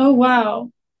 Oh,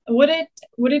 wow. Would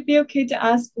it be okay to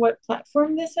ask what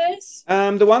platform this is?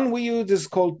 The one we use is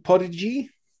called Podigee,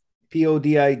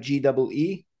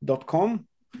 Podigee.com.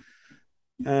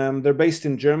 They're based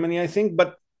in Germany, I think.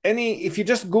 But if you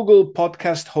just Google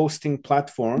podcast hosting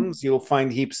platforms, you'll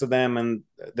find heaps of them, and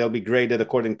they'll be graded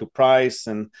according to price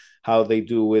and how they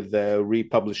do with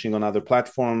republishing on other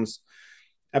platforms.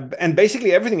 And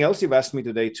basically everything else you've asked me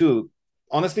today too.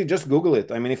 Honestly, just Google it.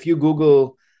 I mean, if you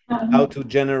Google how to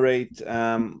generate,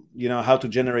 how to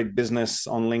generate business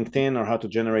on LinkedIn, or how to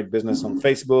generate business on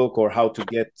Facebook, or how to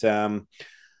get,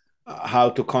 how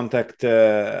to contact,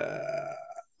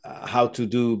 how to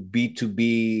do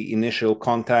B2B initial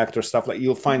contact or stuff like.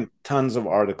 You'll find tons of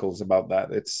articles about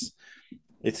that.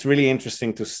 It's really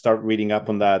interesting to start reading up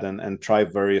on that and try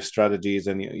various strategies,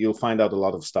 and you'll find out a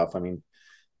lot of stuff. I mean,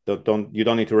 you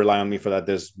don't need to rely on me for that.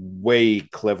 There's way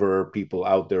cleverer people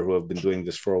out there who have been doing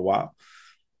this for a while.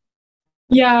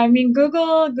 Yeah, I mean,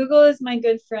 Google is my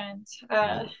good friend.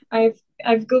 I've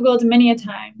Googled many a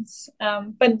times,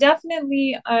 but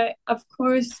definitely, of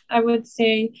course, I would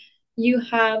say you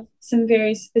have some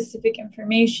very specific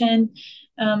information.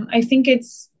 I think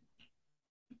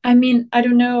I mean, I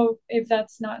don't know if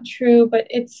that's not true, but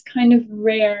it's kind of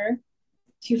rare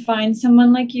to find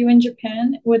someone like you in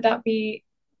Japan. Would that be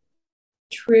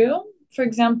true? For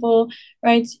example,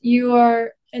 right, you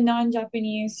are a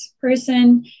non-Japanese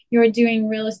person, you're doing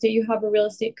real estate, you have a real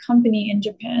estate company in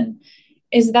Japan.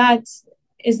 Is that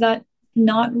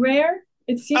not rare?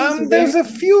 It seems There's rare. a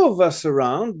few of us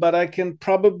around, but I can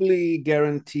probably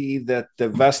guarantee that the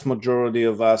vast majority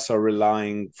of us are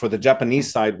relying, for the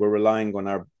Japanese side, we're relying on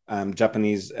our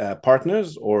Japanese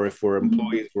partners, or if we're Mhm.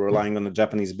 employees, we're relying on the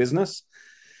Japanese business.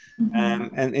 Mhm.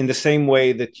 And in the same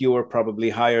way that you are probably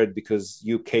hired because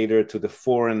you cater to the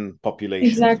foreign population,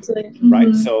 Exactly.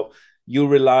 right? Mhm. So you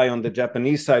rely on the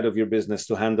Japanese side of your business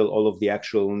to handle all of the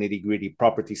actual nitty gritty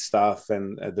property stuff, and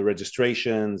the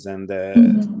registrations, and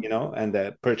Mhm. and the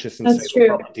purchase and That's sale of true.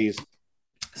 properties.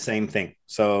 Same thing.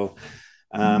 So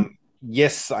Mhm.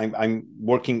 yes, I'm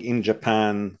working in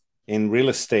Japan in real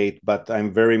estate, but I'm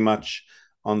very much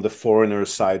on the foreigner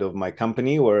side of my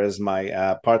company, whereas my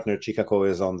partner Chikako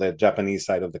is on the Japanese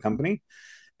side of the company.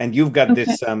 And Okay.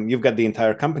 you've got the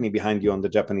entire company behind you on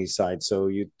the Japanese side, so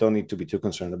you don't need to be too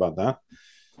concerned about that.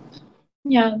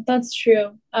 Yeah, that's true.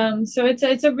 So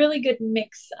it's a really good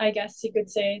mix, I guess you could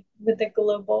say, with the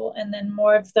global and then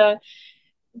more of the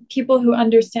people who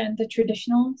understand the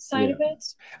traditional side Yeah. of it.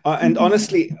 And Hmm.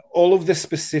 honestly, all of the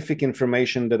specific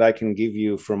information that I can give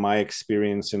you from my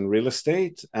experience in real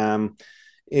estate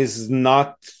is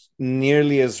not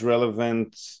nearly as relevant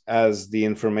as the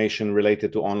information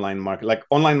related to online market. Like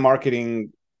online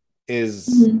marketing is,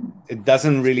 Hmm. it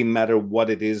doesn't really matter what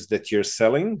it is that you're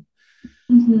selling.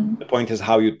 Hmm. The point is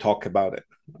how you talk about it.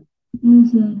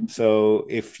 Hmm. So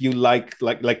if you like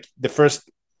the first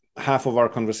half of our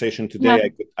conversation Yeah.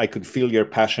 today, I could feel your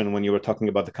passion when you were talking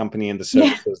about the company and the Yeah.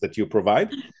 services that you provide.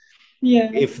 Yeah.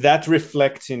 If that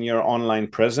reflects in your online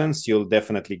presence, you'll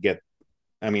definitely get,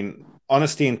 I mean,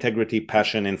 honesty, integrity,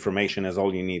 passion, information is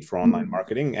all you need for online Mhm.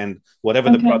 marketing. And whatever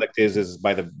the Okay. product is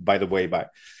by the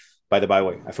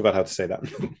byway. I forgot how to say that.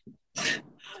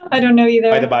 I don't know By the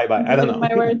either. bye. I'm I don't forgetting know.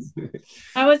 my words.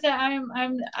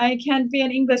 I can't be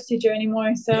an English teacher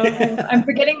anymore, so I'm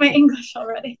forgetting my English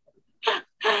already.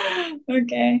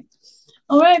 Okay.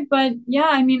 All right, but yeah,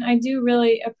 I mean, I do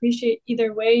really appreciate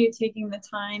either way you taking the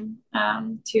time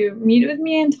to meet with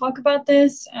me and talk about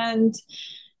this. And,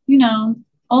 you know,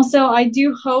 also I do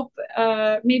hope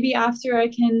maybe after I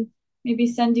can maybe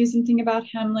send you something about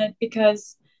Hamlet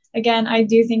because again, I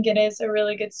do think it is a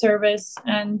really good service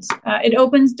and it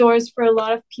opens doors for a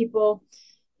lot of people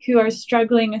who are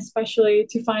struggling, especially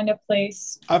to find a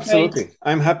place, right? Absolutely.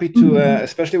 I'm happy to, Mhm.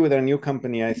 especially with our new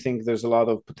company, I think there's a lot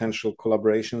of potential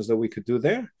collaborations that we could do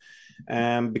there.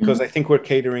 Because I think we're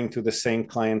catering to the same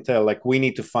clientele. Like we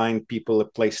need to find people a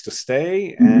place to stay,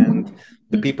 and Mhm.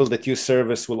 the people that you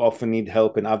service will often need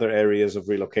help in other areas of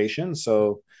relocation. So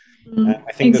Mhm.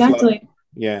 I think there's a lot. Exactly.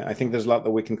 Yeah, I think there's a lot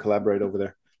that we can collaborate over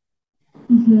there.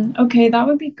 Okay, that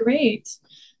would be great.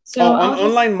 Oh, So on I'll just.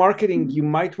 online marketing, Mhm. you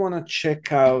might want to check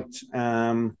out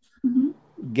Mhm.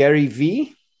 Gary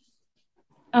V.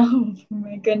 Oh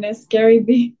my goodness, Gary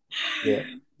B. Yeah,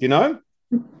 do you know him?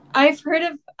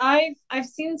 I've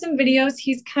seen some videos.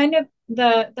 He's kind of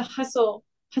the hustle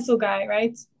guy,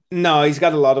 right? No, he's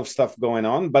got a lot of stuff going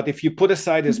on. But if you put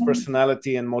aside his Mhm.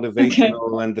 personality and Okay.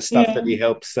 motivational and the stuff that Yeah. he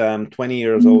helps 20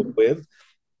 years old Mhm. with,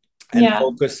 and Yeah.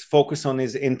 focus on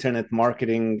his internet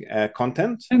marketing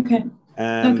content, Okay.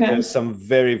 Okay. there's some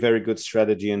very very good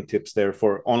strategy and tips there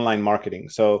for online marketing.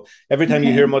 So every time you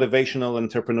Okay. hear motivational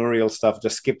entrepreneurial stuff,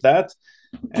 just skip that.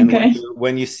 And Okay.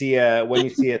 when you see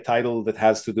a title that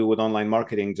has to do with online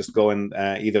marketing, just go and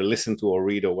either listen to or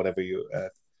read or whatever you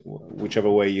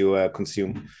whichever way you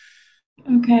consume.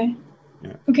 Okay.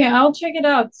 Yeah. Okay, I'll check it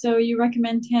out. So you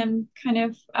recommend him kind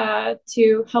of to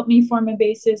help me form a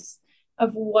basis of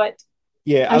what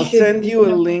Yeah, I I'll should be send you a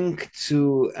thinking about. link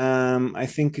to I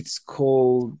think it's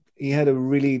called had a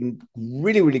really,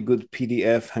 really, really good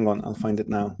PDF. Hang on, I'll find it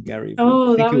now, Gary.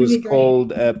 Oh, I think that it would was be great.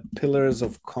 called Pillars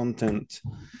of Content,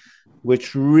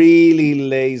 which really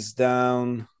lays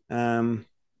down how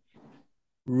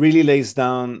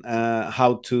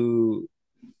to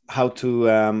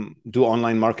do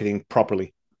online marketing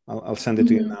properly. I'll send it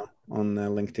to you Mhm. now on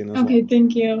LinkedIn as well. Okay,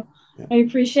 thank you. Yeah. I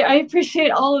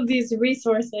appreciate all of these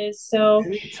resources. So,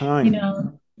 you Anytime.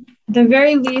 know, the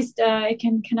very least, it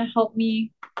can kind of help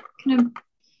me kind of,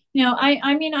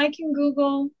 I mean, I can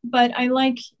Google, but I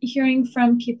like hearing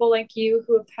from people like you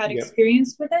who have had Yeah.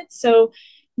 experience with it. So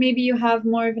maybe you have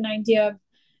more of an idea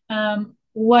of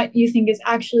what you think is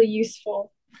actually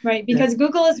useful, right? Yeah. Because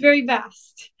Google is very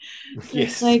vast. So it's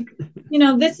Yes. like,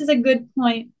 this is a good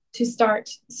point to start.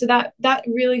 So that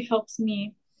really helps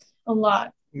me a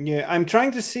lot. Yeah, I'm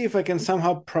trying to see if I can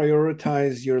somehow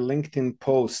prioritize your LinkedIn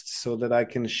posts so that I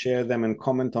can share them and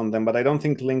comment on them, but I don't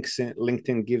think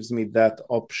LinkedIn gives me that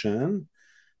option.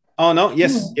 Oh no,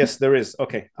 yes, Oh, yes, there is.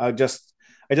 Okay, I just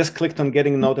clicked on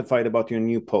getting notified about your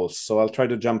new posts, so I'll try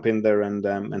to jump in there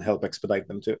and help expedite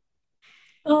them too.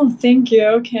 oh, thank you.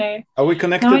 Okay. Are we Now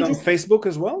connected I on just Facebook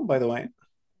as well, by the way?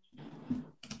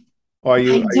 Or I are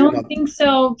you don't not? think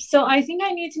so. So I think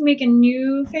I need to make a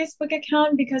new Facebook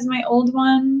account because my old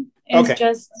one is Okay,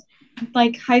 just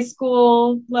like high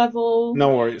school level.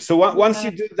 no worries. So once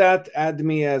you Uh, do that, add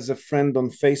me as a friend on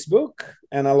Facebook,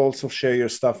 and I'll also share your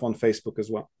stuff on Facebook as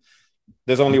well.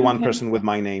 There's only one okay. person with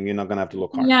my name. You're not gonna have to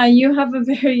look hard. Yeah, you have a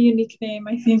very unique name,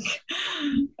 I think.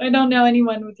 I don't know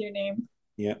anyone with your name.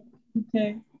 Yeah.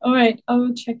 Okay. All right.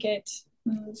 I'll check it.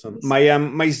 So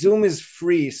my Zoom is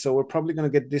free, so we're probably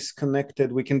gonna get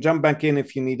disconnected. We can jump back in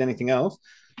if you need anything else.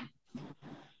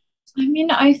 I mean,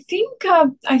 I think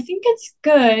it's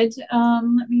good.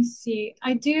 Let me see.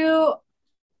 I do.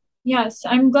 Yes,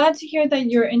 I'm glad to hear that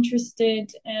you're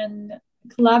interested in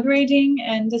collaborating,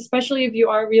 and especially if you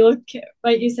are relocate,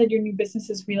 like you said, your new business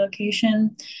is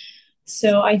relocation.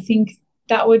 So I think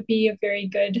that would be a very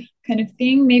good kind of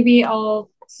thing. Maybe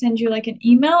I'll send you like an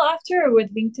email after, or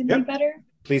would LinkedIn be Yep, better?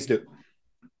 please do.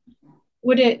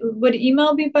 Would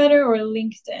email be better or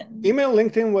LinkedIn? Email,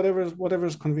 LinkedIn,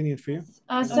 whatever's convenient for you.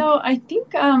 So I think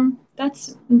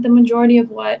that's the majority of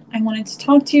what I wanted to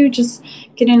talk to you, just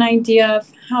get an idea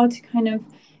of how to kind of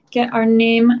get our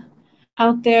name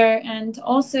out there. And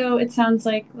also, it sounds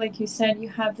like you said, you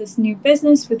have this new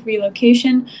business with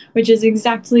relocation, which is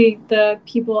exactly the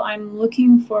people I'm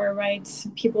looking for, right?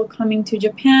 People coming to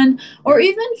Japan, or Yep.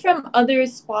 even from other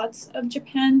spots of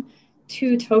Japan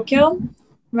to Tokyo, Yep.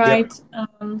 right?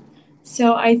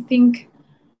 So I think,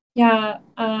 yeah,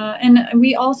 and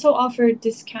we also offer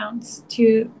discounts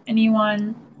to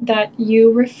anyone that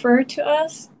you refer to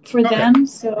us for Okay. them.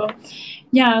 So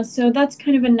yeah, so that's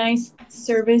kind of a nice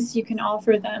service you can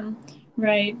offer them,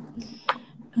 right?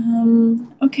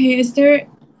 Okay, is there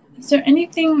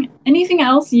anything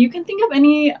else you can think of?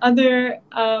 Any other,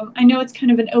 I know it's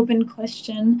kind of an open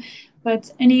question,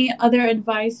 but any other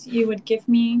advice you would give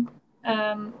me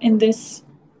in this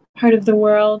part of the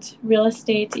world, real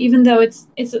estate, even though it's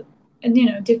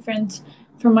different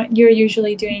from what you're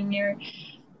usually doing. You're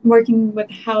working with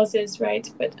houses, right?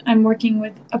 But I'm working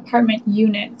with apartment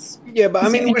units. Yeah, but I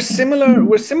Is there mean we're anything? similar.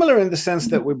 We're similar in the sense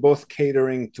that we're both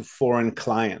catering to foreign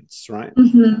clients, right?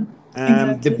 Mm-hmm. The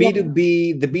Exactly. Yeah.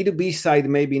 B2B, the B2B side,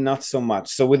 maybe not so much.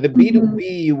 So with the Mm-hmm. B2B,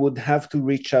 you would have to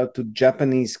reach out to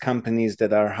Japanese companies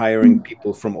that are hiring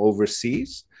people from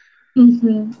overseas.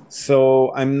 Mm-hmm.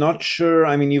 So I'm not sure.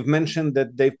 I mean, you've mentioned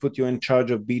that they put you in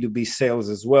charge of B2B sales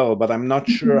as well, but I'm not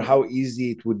sure Mm-hmm. how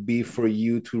easy it would be for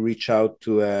you to reach out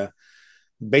to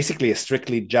basically a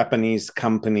strictly Japanese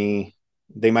company.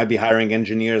 They might be hiring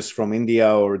engineers from India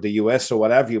or the US or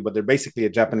what have you, but they're basically a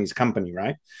Japanese company,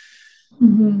 right?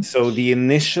 Mm-hmm. So the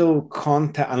initial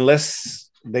contact, unless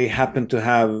they happen to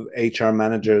have HR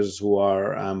managers who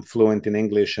are fluent in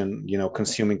English and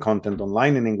consuming content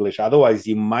online in English, otherwise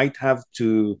you might have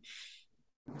to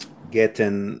get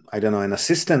an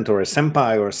assistant or a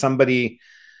senpai or somebody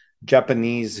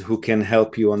Japanese who can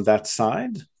help you on that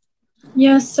side.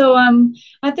 Yeah, so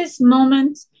at this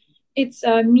moment it's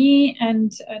me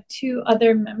and two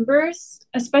other members,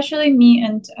 especially me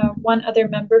and one other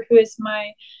member who is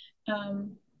my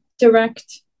um,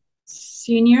 direct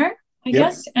senior, I Yep.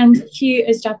 guess, and he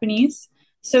is Japanese.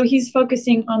 So he's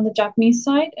focusing on the Japanese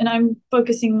side, and I'm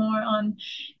focusing more on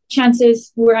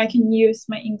chances where I can use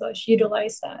my English,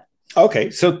 utilize that.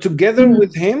 Okay, so together Mhm.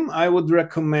 with him, I would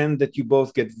recommend that you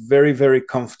both get very, very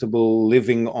comfortable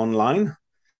living online.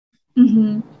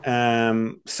 Mhm.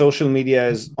 Social media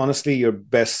is honestly your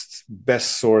best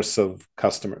source of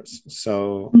customers.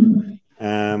 So Mhm.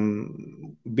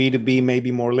 B2B,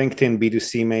 maybe more LinkedIn,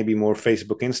 B2C, maybe more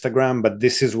Facebook, Instagram, but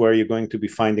this is where you're going to be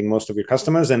finding most of your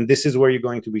customers. And this is where you're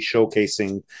going to be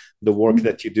showcasing the work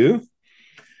that you do.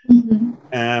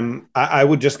 I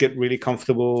would just get really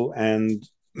comfortable and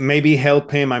maybe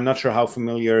help him. I'm not sure how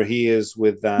familiar he is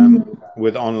with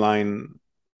online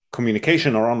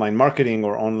communication or online marketing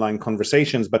or online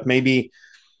conversations, but maybe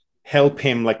help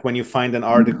him, like when you find an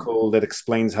article that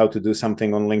explains how to do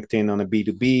something on LinkedIn on a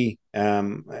B2B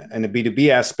and a B2B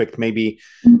aspect, maybe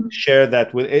share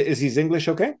that with. Is his English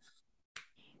okay?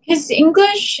 His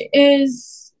English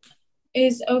is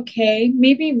okay.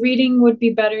 Maybe reading would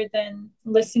be better than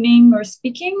listening or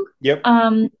speaking. Yep.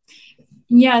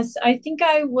 Yes, I think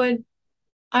I would.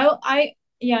 I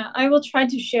will try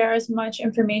to share as much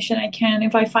information I can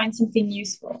if I find something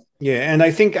useful. Yeah, and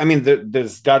I think, I mean,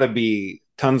 there's got to be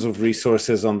tons of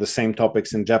resources on the same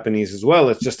topics in Japanese as well.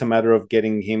 It's just a matter of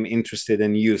getting him interested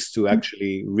and used to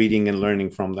actually reading and learning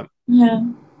from them.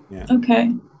 Yeah.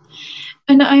 Okay.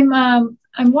 And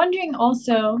I'm wondering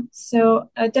also, so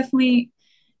definitely,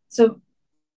 so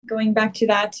going back to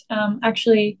that,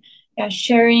 actually, yeah,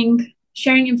 sharing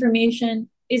information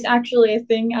is actually a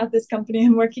thing at this company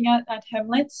I'm working at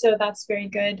Hemlet, so that's very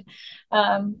good.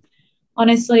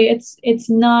 Honestly, it's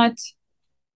not,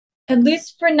 at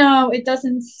least for now, it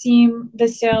doesn't seem the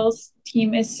sales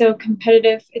team is so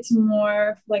competitive. It's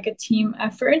more like a team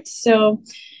effort. So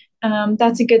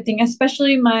that's a good thing,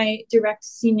 especially my direct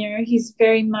senior. He's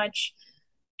very much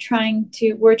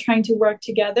we're trying to work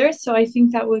together. So I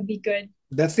think that would be good.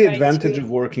 That's the advantage of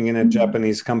working in a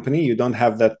Japanese company. You don't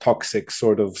have that toxic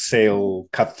sort of sale,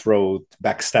 cutthroat,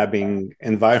 backstabbing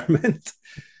environment.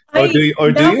 Or do you?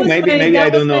 Maybe I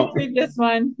don't know. My previous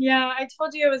one. Yeah, I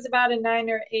told you it was about a 9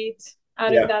 or 8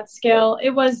 out of that scale.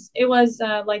 It was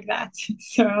like that.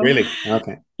 So really?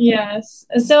 Okay. Yes.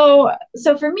 So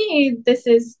for me, this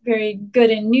is very good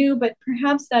and new, but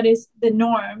perhaps that is the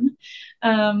norm,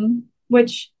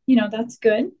 which, that's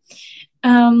good.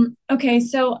 Okay,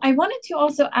 so I wanted to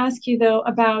also ask you though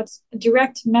about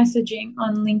direct messaging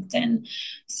on LinkedIn.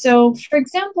 So for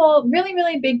example, really,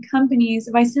 really big companies,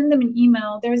 if I send them an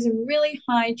email, there's a really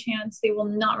high chance they will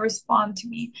not respond to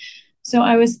me. So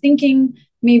I was thinking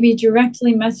maybe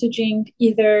directly messaging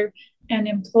either an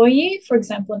employee, for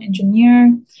example, an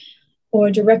engineer, or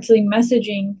directly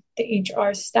messaging the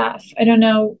HR staff. I don't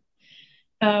know.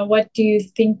 What do you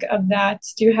think of that?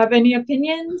 Do you have any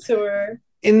opinions or?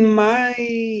 In my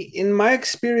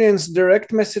experience, direct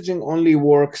messaging only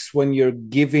works when you're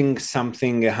giving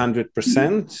something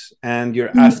 100% and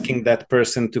you're asking that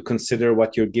person to consider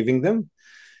what you're giving them.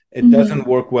 It doesn't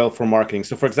work well for marketing.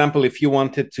 So for example, if you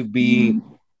wanted to be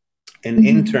an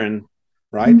intern,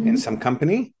 right, in some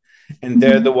company, and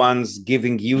they're the ones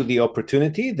giving you the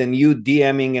opportunity, then you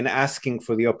DMing and asking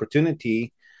for the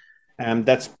opportunity,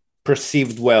 that's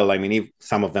perceived well. I mean,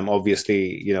 some of them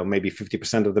obviously, maybe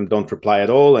 50% of them don't reply at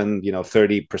all, and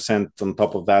 30% on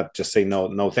top of that just say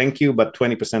no thank you, but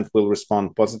 20% will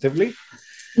respond positively.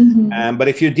 But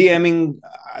if you're DMing,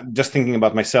 just thinking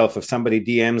about myself, if somebody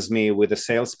DMs me with a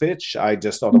sales pitch, I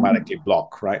just automatically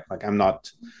block, right? Like I'm not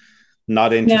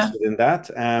interested in that.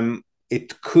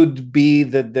 It could be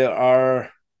that there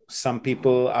are some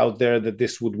people out there that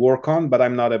this would work on, but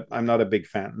I'm not a big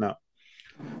fan. No.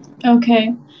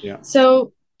 Okay. Yeah.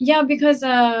 So yeah, because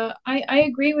I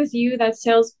agree with you that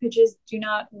sales pitches do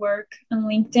not work on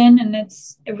LinkedIn, and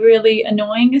it's really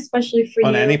annoying, especially for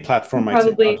on you. Any platform. You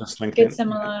probably get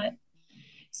some a lot.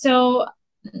 So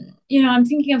I'm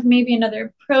thinking of maybe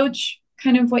another approach,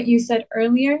 kind of what you said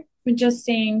earlier, with just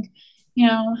saying,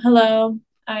 hello,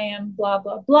 I am blah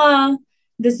blah blah.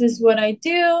 This is what I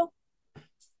do.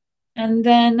 And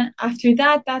then after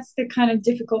that, that's the kind of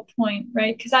difficult point,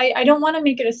 right? Because I don't want to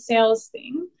make it a sales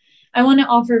thing. I want to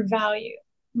offer value,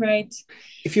 right?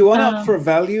 If you want to offer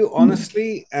value,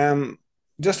 honestly,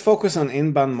 just focus on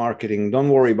inbound marketing. Don't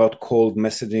worry about cold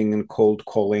messaging and cold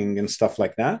calling and stuff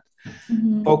like that.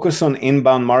 Focus on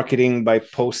inbound marketing by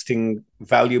posting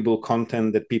valuable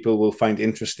content that people will find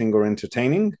interesting or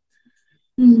entertaining.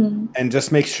 And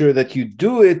just make sure that you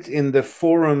do it in the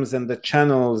forums and the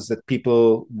channels that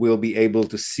people will be able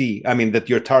to see. I mean, that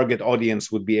your target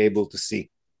audience would be able to see,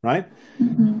 right?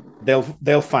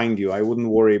 They'll find you. I wouldn't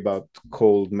worry about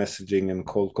cold messaging and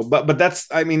cold call. But that's,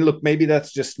 I mean, look, maybe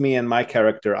that's just me and my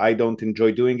character. I don't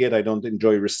enjoy doing it. I don't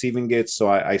enjoy receiving it. So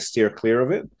I steer clear of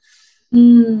it.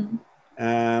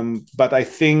 But I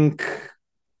think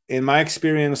in my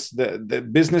experience, the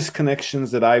business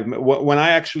connections that when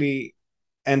I actually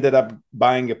ended up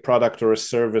buying a product or a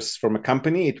service from a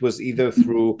company, it was either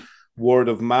through word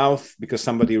of mouth because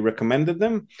somebody recommended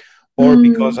them, or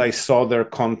because Mm, I saw their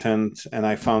content and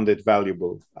I found it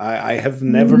valuable. I have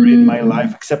never in my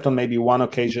life, mm. except on maybe one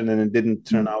occasion and it didn't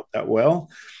turn out that well,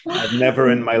 I've never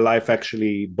in my life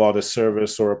actually bought a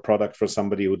service or a product for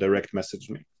somebody who direct messaged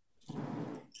me.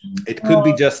 It could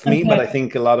be Oh, just me, but okay. I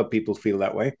think a lot of people feel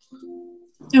that way.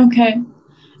 Okay.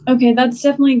 Okay, that's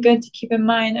definitely good to keep in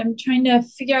mind. I'm trying to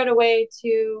figure out a way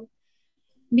to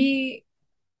be,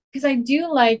 because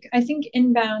I think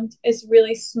inbound is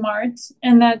really smart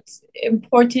and that's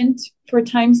important for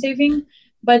time saving.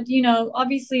 But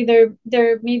obviously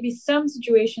there may be some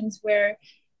situations where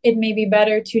it may be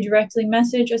better to directly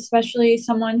message, especially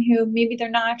someone who maybe they're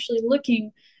not actually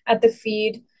looking at the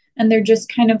feed and they're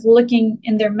just kind of looking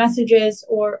in their messages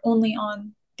or only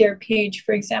on their page,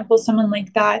 for example, someone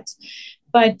like that.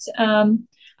 But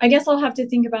I guess I'll have to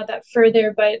think about that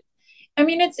further. But I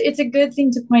mean, it's a good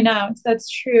thing to point out. That's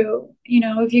true.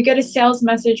 If you get a sales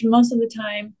message most of the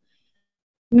time,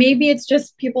 maybe it's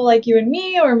just people like you and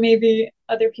me, or maybe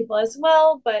other people as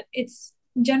well, but it's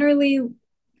generally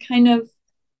kind of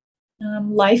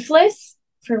lifeless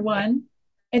for one.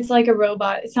 It's like a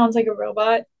robot. It sounds like a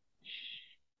robot.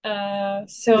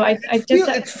 So I just,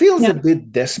 It feels yeah. a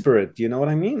bit desperate. You know what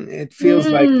I mean? It feels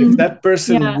like if Mm, that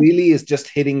person yeah. really is just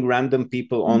hitting random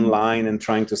people Mhm. online and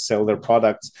trying to sell their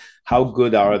products, how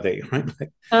good are they? Right?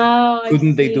 Like, Oh, I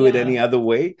couldn't they see. do it Yeah, any other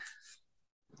way?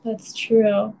 that's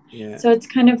true. Yeah. So it's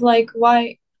kind of like,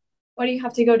 why do you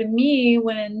have to go to me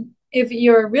when if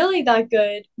you're really that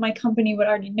good, my company would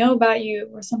already know about you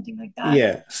or something like that.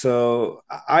 Yeah. So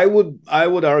I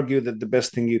would argue that the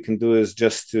best thing you can do is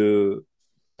just to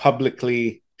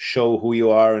publicly show who you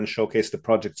are and showcase the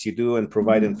projects you do and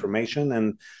provide Mhm. information. And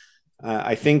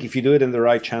I think if you do it in the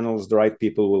right channels, the right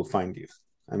people will find you.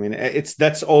 I mean,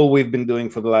 that's all we've been doing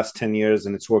for the last 10 years,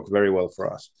 and it's worked very well for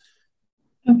us.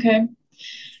 Okay.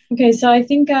 Okay, so I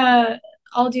think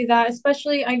I'll do that,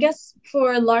 especially I guess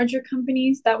for larger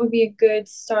companies, that would be a good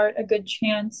start, a good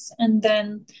chance. And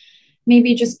then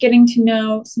maybe just getting to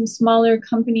know some smaller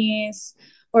companies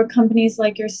or companies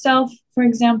like yourself, for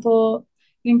example,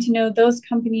 getting to know those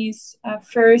companies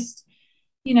first.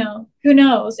 Who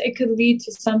knows? It could lead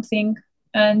to something.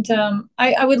 And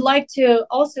I would like to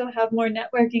also have more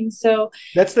networking. So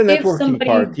That's the if networking somebody,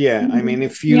 part. Yeah. I mean,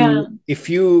 mhm, yeah, if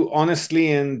you honestly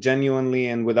and genuinely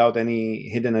and without any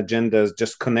hidden agendas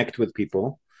just connect with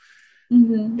people,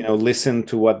 hmm, listen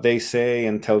to what they say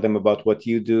and tell them about what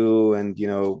you do, and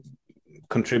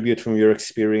contribute from your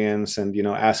experience, and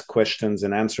ask questions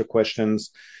and answer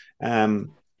questions. um,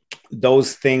 those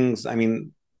things, I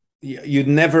mean, you'd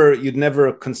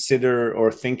never consider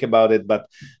or think about it, but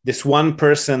this one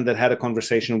person that had a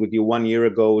conversation with you 1 year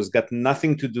ago has got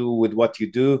nothing to do with what you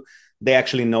do. They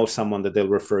actually know someone that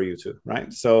they'll refer you to, right?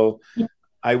 So yeah,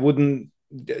 I wouldn't,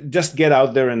 just get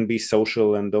out there and be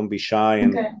social and don't be shy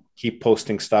and okay, keep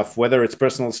posting stuff, whether it's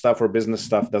personal stuff or business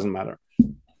stuff, doesn't matter.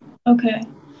 okay.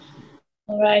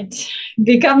 All right.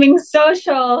 Becoming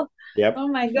social. Yep. Oh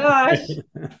my gosh.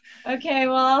 Okay,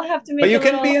 well, I'll have to But make you a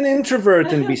can be little. an introvert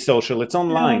and be social. It's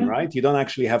online, Yeah, right? You don't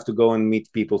actually have to go and meet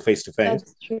people face to face.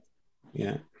 that's true.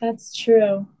 Yeah. That's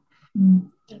true.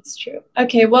 That's true.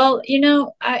 Okay, well,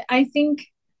 I think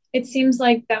it seems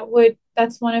like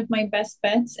that's one of my best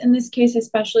bets in this case,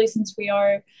 especially since we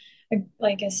are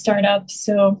like a startup.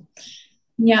 So,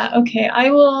 yeah, okay. I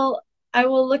will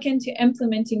look into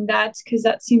implementing that because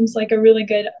that seems like a really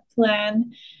good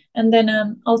plan. And then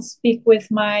I'll speak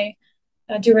with my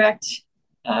direct,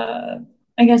 uh,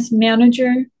 I guess,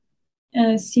 manager,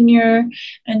 senior,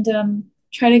 and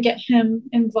try to get him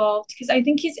involved because I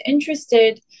think he's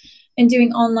interested in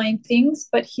doing online things,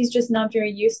 but he's just not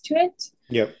very used to it.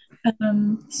 Yep.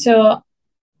 So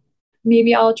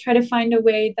maybe I'll try to find a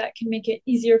way that can make it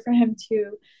easier for him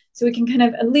to, so we can kind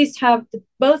of at least have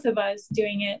both of us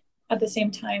doing it at the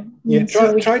same time. Yeah. And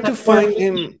so we can Try have to more find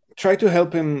him. Try to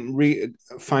help him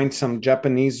find some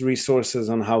Japanese resources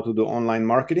on how to do online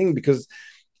marketing, because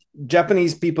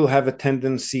Japanese people have a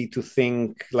tendency to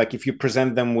think like if you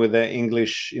present them with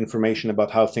English information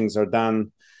about how things are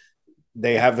done,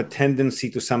 they have a tendency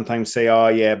to sometimes say, "Oh,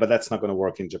 yeah, but that's not going to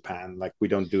work in Japan. Like we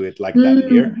don't do it like that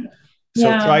here." mm, So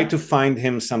yeah. try to find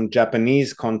him some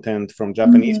Japanese content from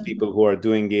Japanese Mhm. people who are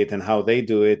doing it and how they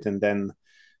do it, and then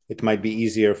it might be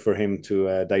easier for him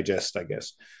to digest, I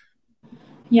guess.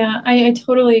 Yeah, I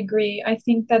totally agree. I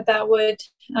think that would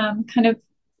kind of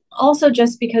also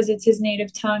just because it's his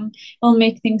native tongue, it'll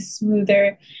make things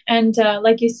smoother. And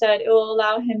like you said, it will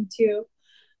allow him to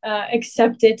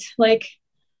accept it. Like,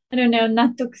 I don't know,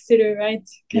 nattokuru, right?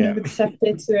 Kind Yeah. of accept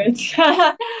it to it.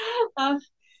 uh,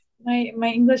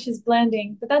 my English is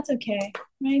blending, but that's okay,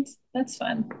 right? That's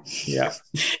fun. Yeah.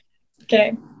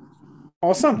 Okay.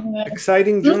 Awesome. Yeah.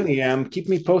 Exciting journey. Keep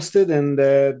me posted, and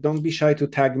don't be shy to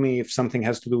tag me if something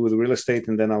has to do with real estate,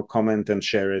 and then I'll comment and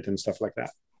share it and stuff like that.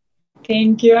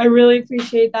 Thank you. I really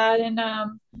appreciate that. And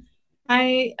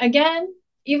I again,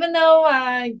 even though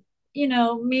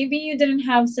maybe you didn't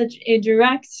have such a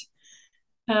direct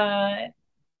uh,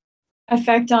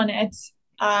 effect on it,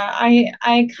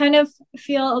 I kind of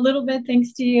feel a little bit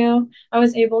thanks to you, I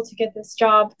was able to get this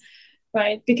job,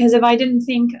 right? Because if I didn't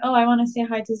think, oh, I want to say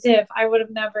hi to Ziv, I would have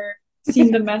never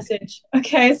seen the message.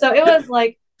 Okay, so it was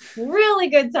like really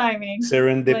good timing.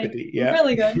 Serendipity, like, yeah.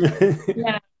 really good.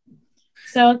 Yeah.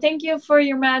 So thank you for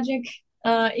your magic.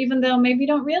 Even though maybe you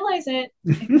don't realize it,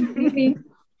 I think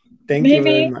Thank you very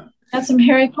maybe much. that's some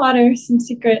Harry Potter, some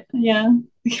secret. Yeah.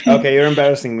 Okay, you're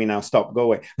embarrassing me now. Stop. Go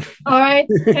away. All right.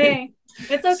 Hey,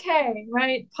 it's okay,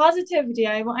 right? Positivity.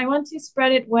 I want to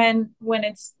spread it when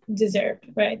it's deserved,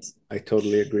 right? I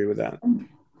totally agree with that.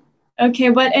 Okay,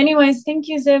 but anyways, thank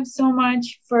you, Ziv, so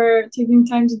much for taking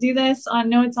time to do this. I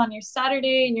know it's on your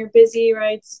Saturday and you're busy,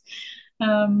 right?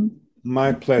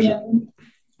 My pleasure. Yeah.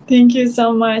 Thank you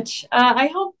so much. I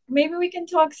hope maybe we can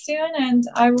talk soon, and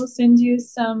I will send you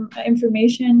some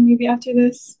information maybe after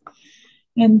this.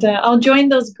 And I'll join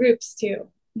those groups too.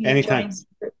 Anytime.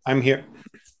 I'm here.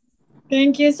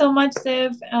 Thank you so much,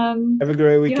 Ziv. Have a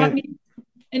great weekend. Do you have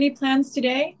any plans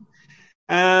today?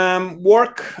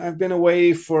 Work. I've been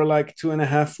away for like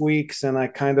 2.5 weeks, and I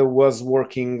kind of was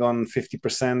working on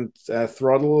 50%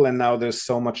 throttle, and now there's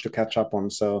so much to catch up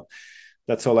on. So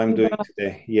that's all I'm doing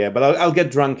today. Yeah, but I'll get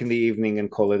drunk in the evening and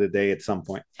call it a day at some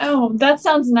point. Oh, that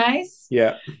sounds nice.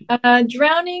 Yeah.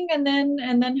 Drowning and then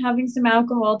having some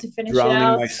alcohol to finish Drowning it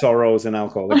out. My sorrows in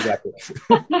alcohol, exactly.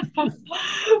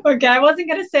 Okay, I wasn't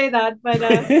gonna say that, but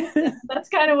that's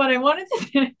kind of what I wanted to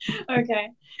say. Okay.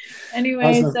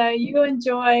 Anyways, awesome. You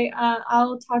enjoy.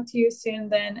 I'll talk to you soon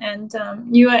then, and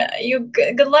you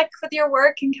good luck with your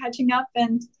work and catching up,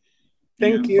 and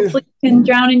thank you. Hopefully you can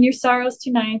drown in your sorrows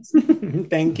tonight.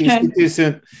 Thank you. Okay. See you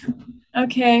soon.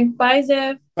 Okay. Bye,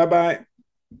 Ziv. Bye-bye.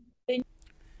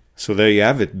 So there you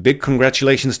have it. Big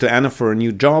congratulations to Anna for a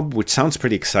new job, which sounds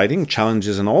pretty exciting,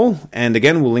 challenges and all. And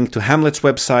again, we'll link to Hamlet's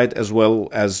website as well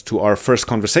as to our first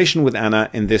conversation with Anna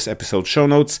in this episode's show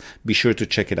notes. Be sure to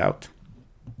check it out.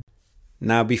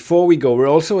 Now, before we go, we're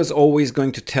also, as always,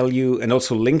 going to tell you and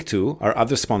also link to our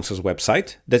other sponsor's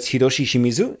website. That's Hiroshi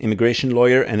Shimizu, immigration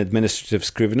lawyer and administrative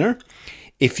scrivener.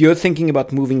 If you're thinking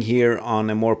about moving here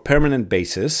on a more permanent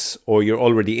basis, or you're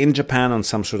already in Japan on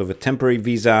some sort of a temporary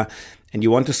visa and you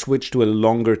want to switch to a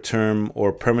longer term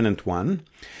or permanent one,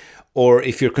 or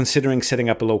if you're considering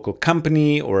setting up a local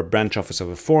company or a branch office of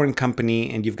a foreign company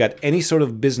and you've got any sort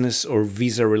of business or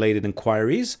visa related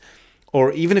inquiries,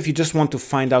 or even if you just want to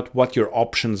find out what your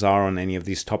options are on any of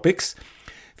these topics,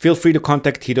 feel free to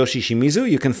contact Hiroshi Shimizu.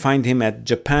 You can find him at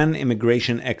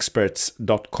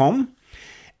japanimmigrationexperts.com,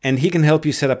 and he can help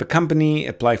you set up a company,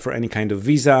 apply for any kind of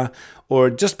visa, or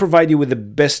just provide you with the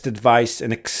best advice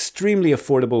and extremely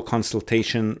affordable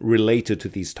consultation related to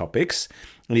these topics.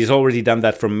 And he's already done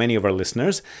that for many of our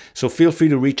listeners. So feel free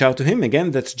to reach out to him.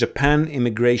 Again, that's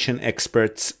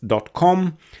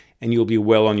japanimmigrationexperts.com, and you'll be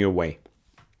well on your way.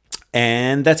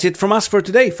 And that's it from us for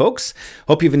today, folks.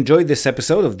 Hope you've enjoyed this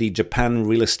episode of the Japan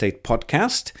Real Estate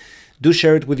Podcast. Do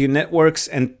share it with your networks,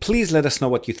 and please let us know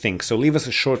what you think. So leave us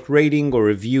a short rating or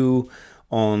review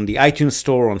on the iTunes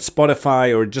Store, on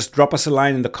Spotify, or just drop us a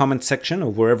line in the comment section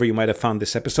of wherever you might have found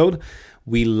this episode.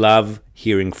 We love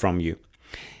hearing from you.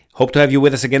 Hope to have you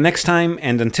with us again next time,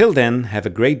 and until then, have a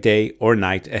great day or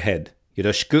night ahead.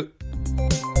 Yoroshiku.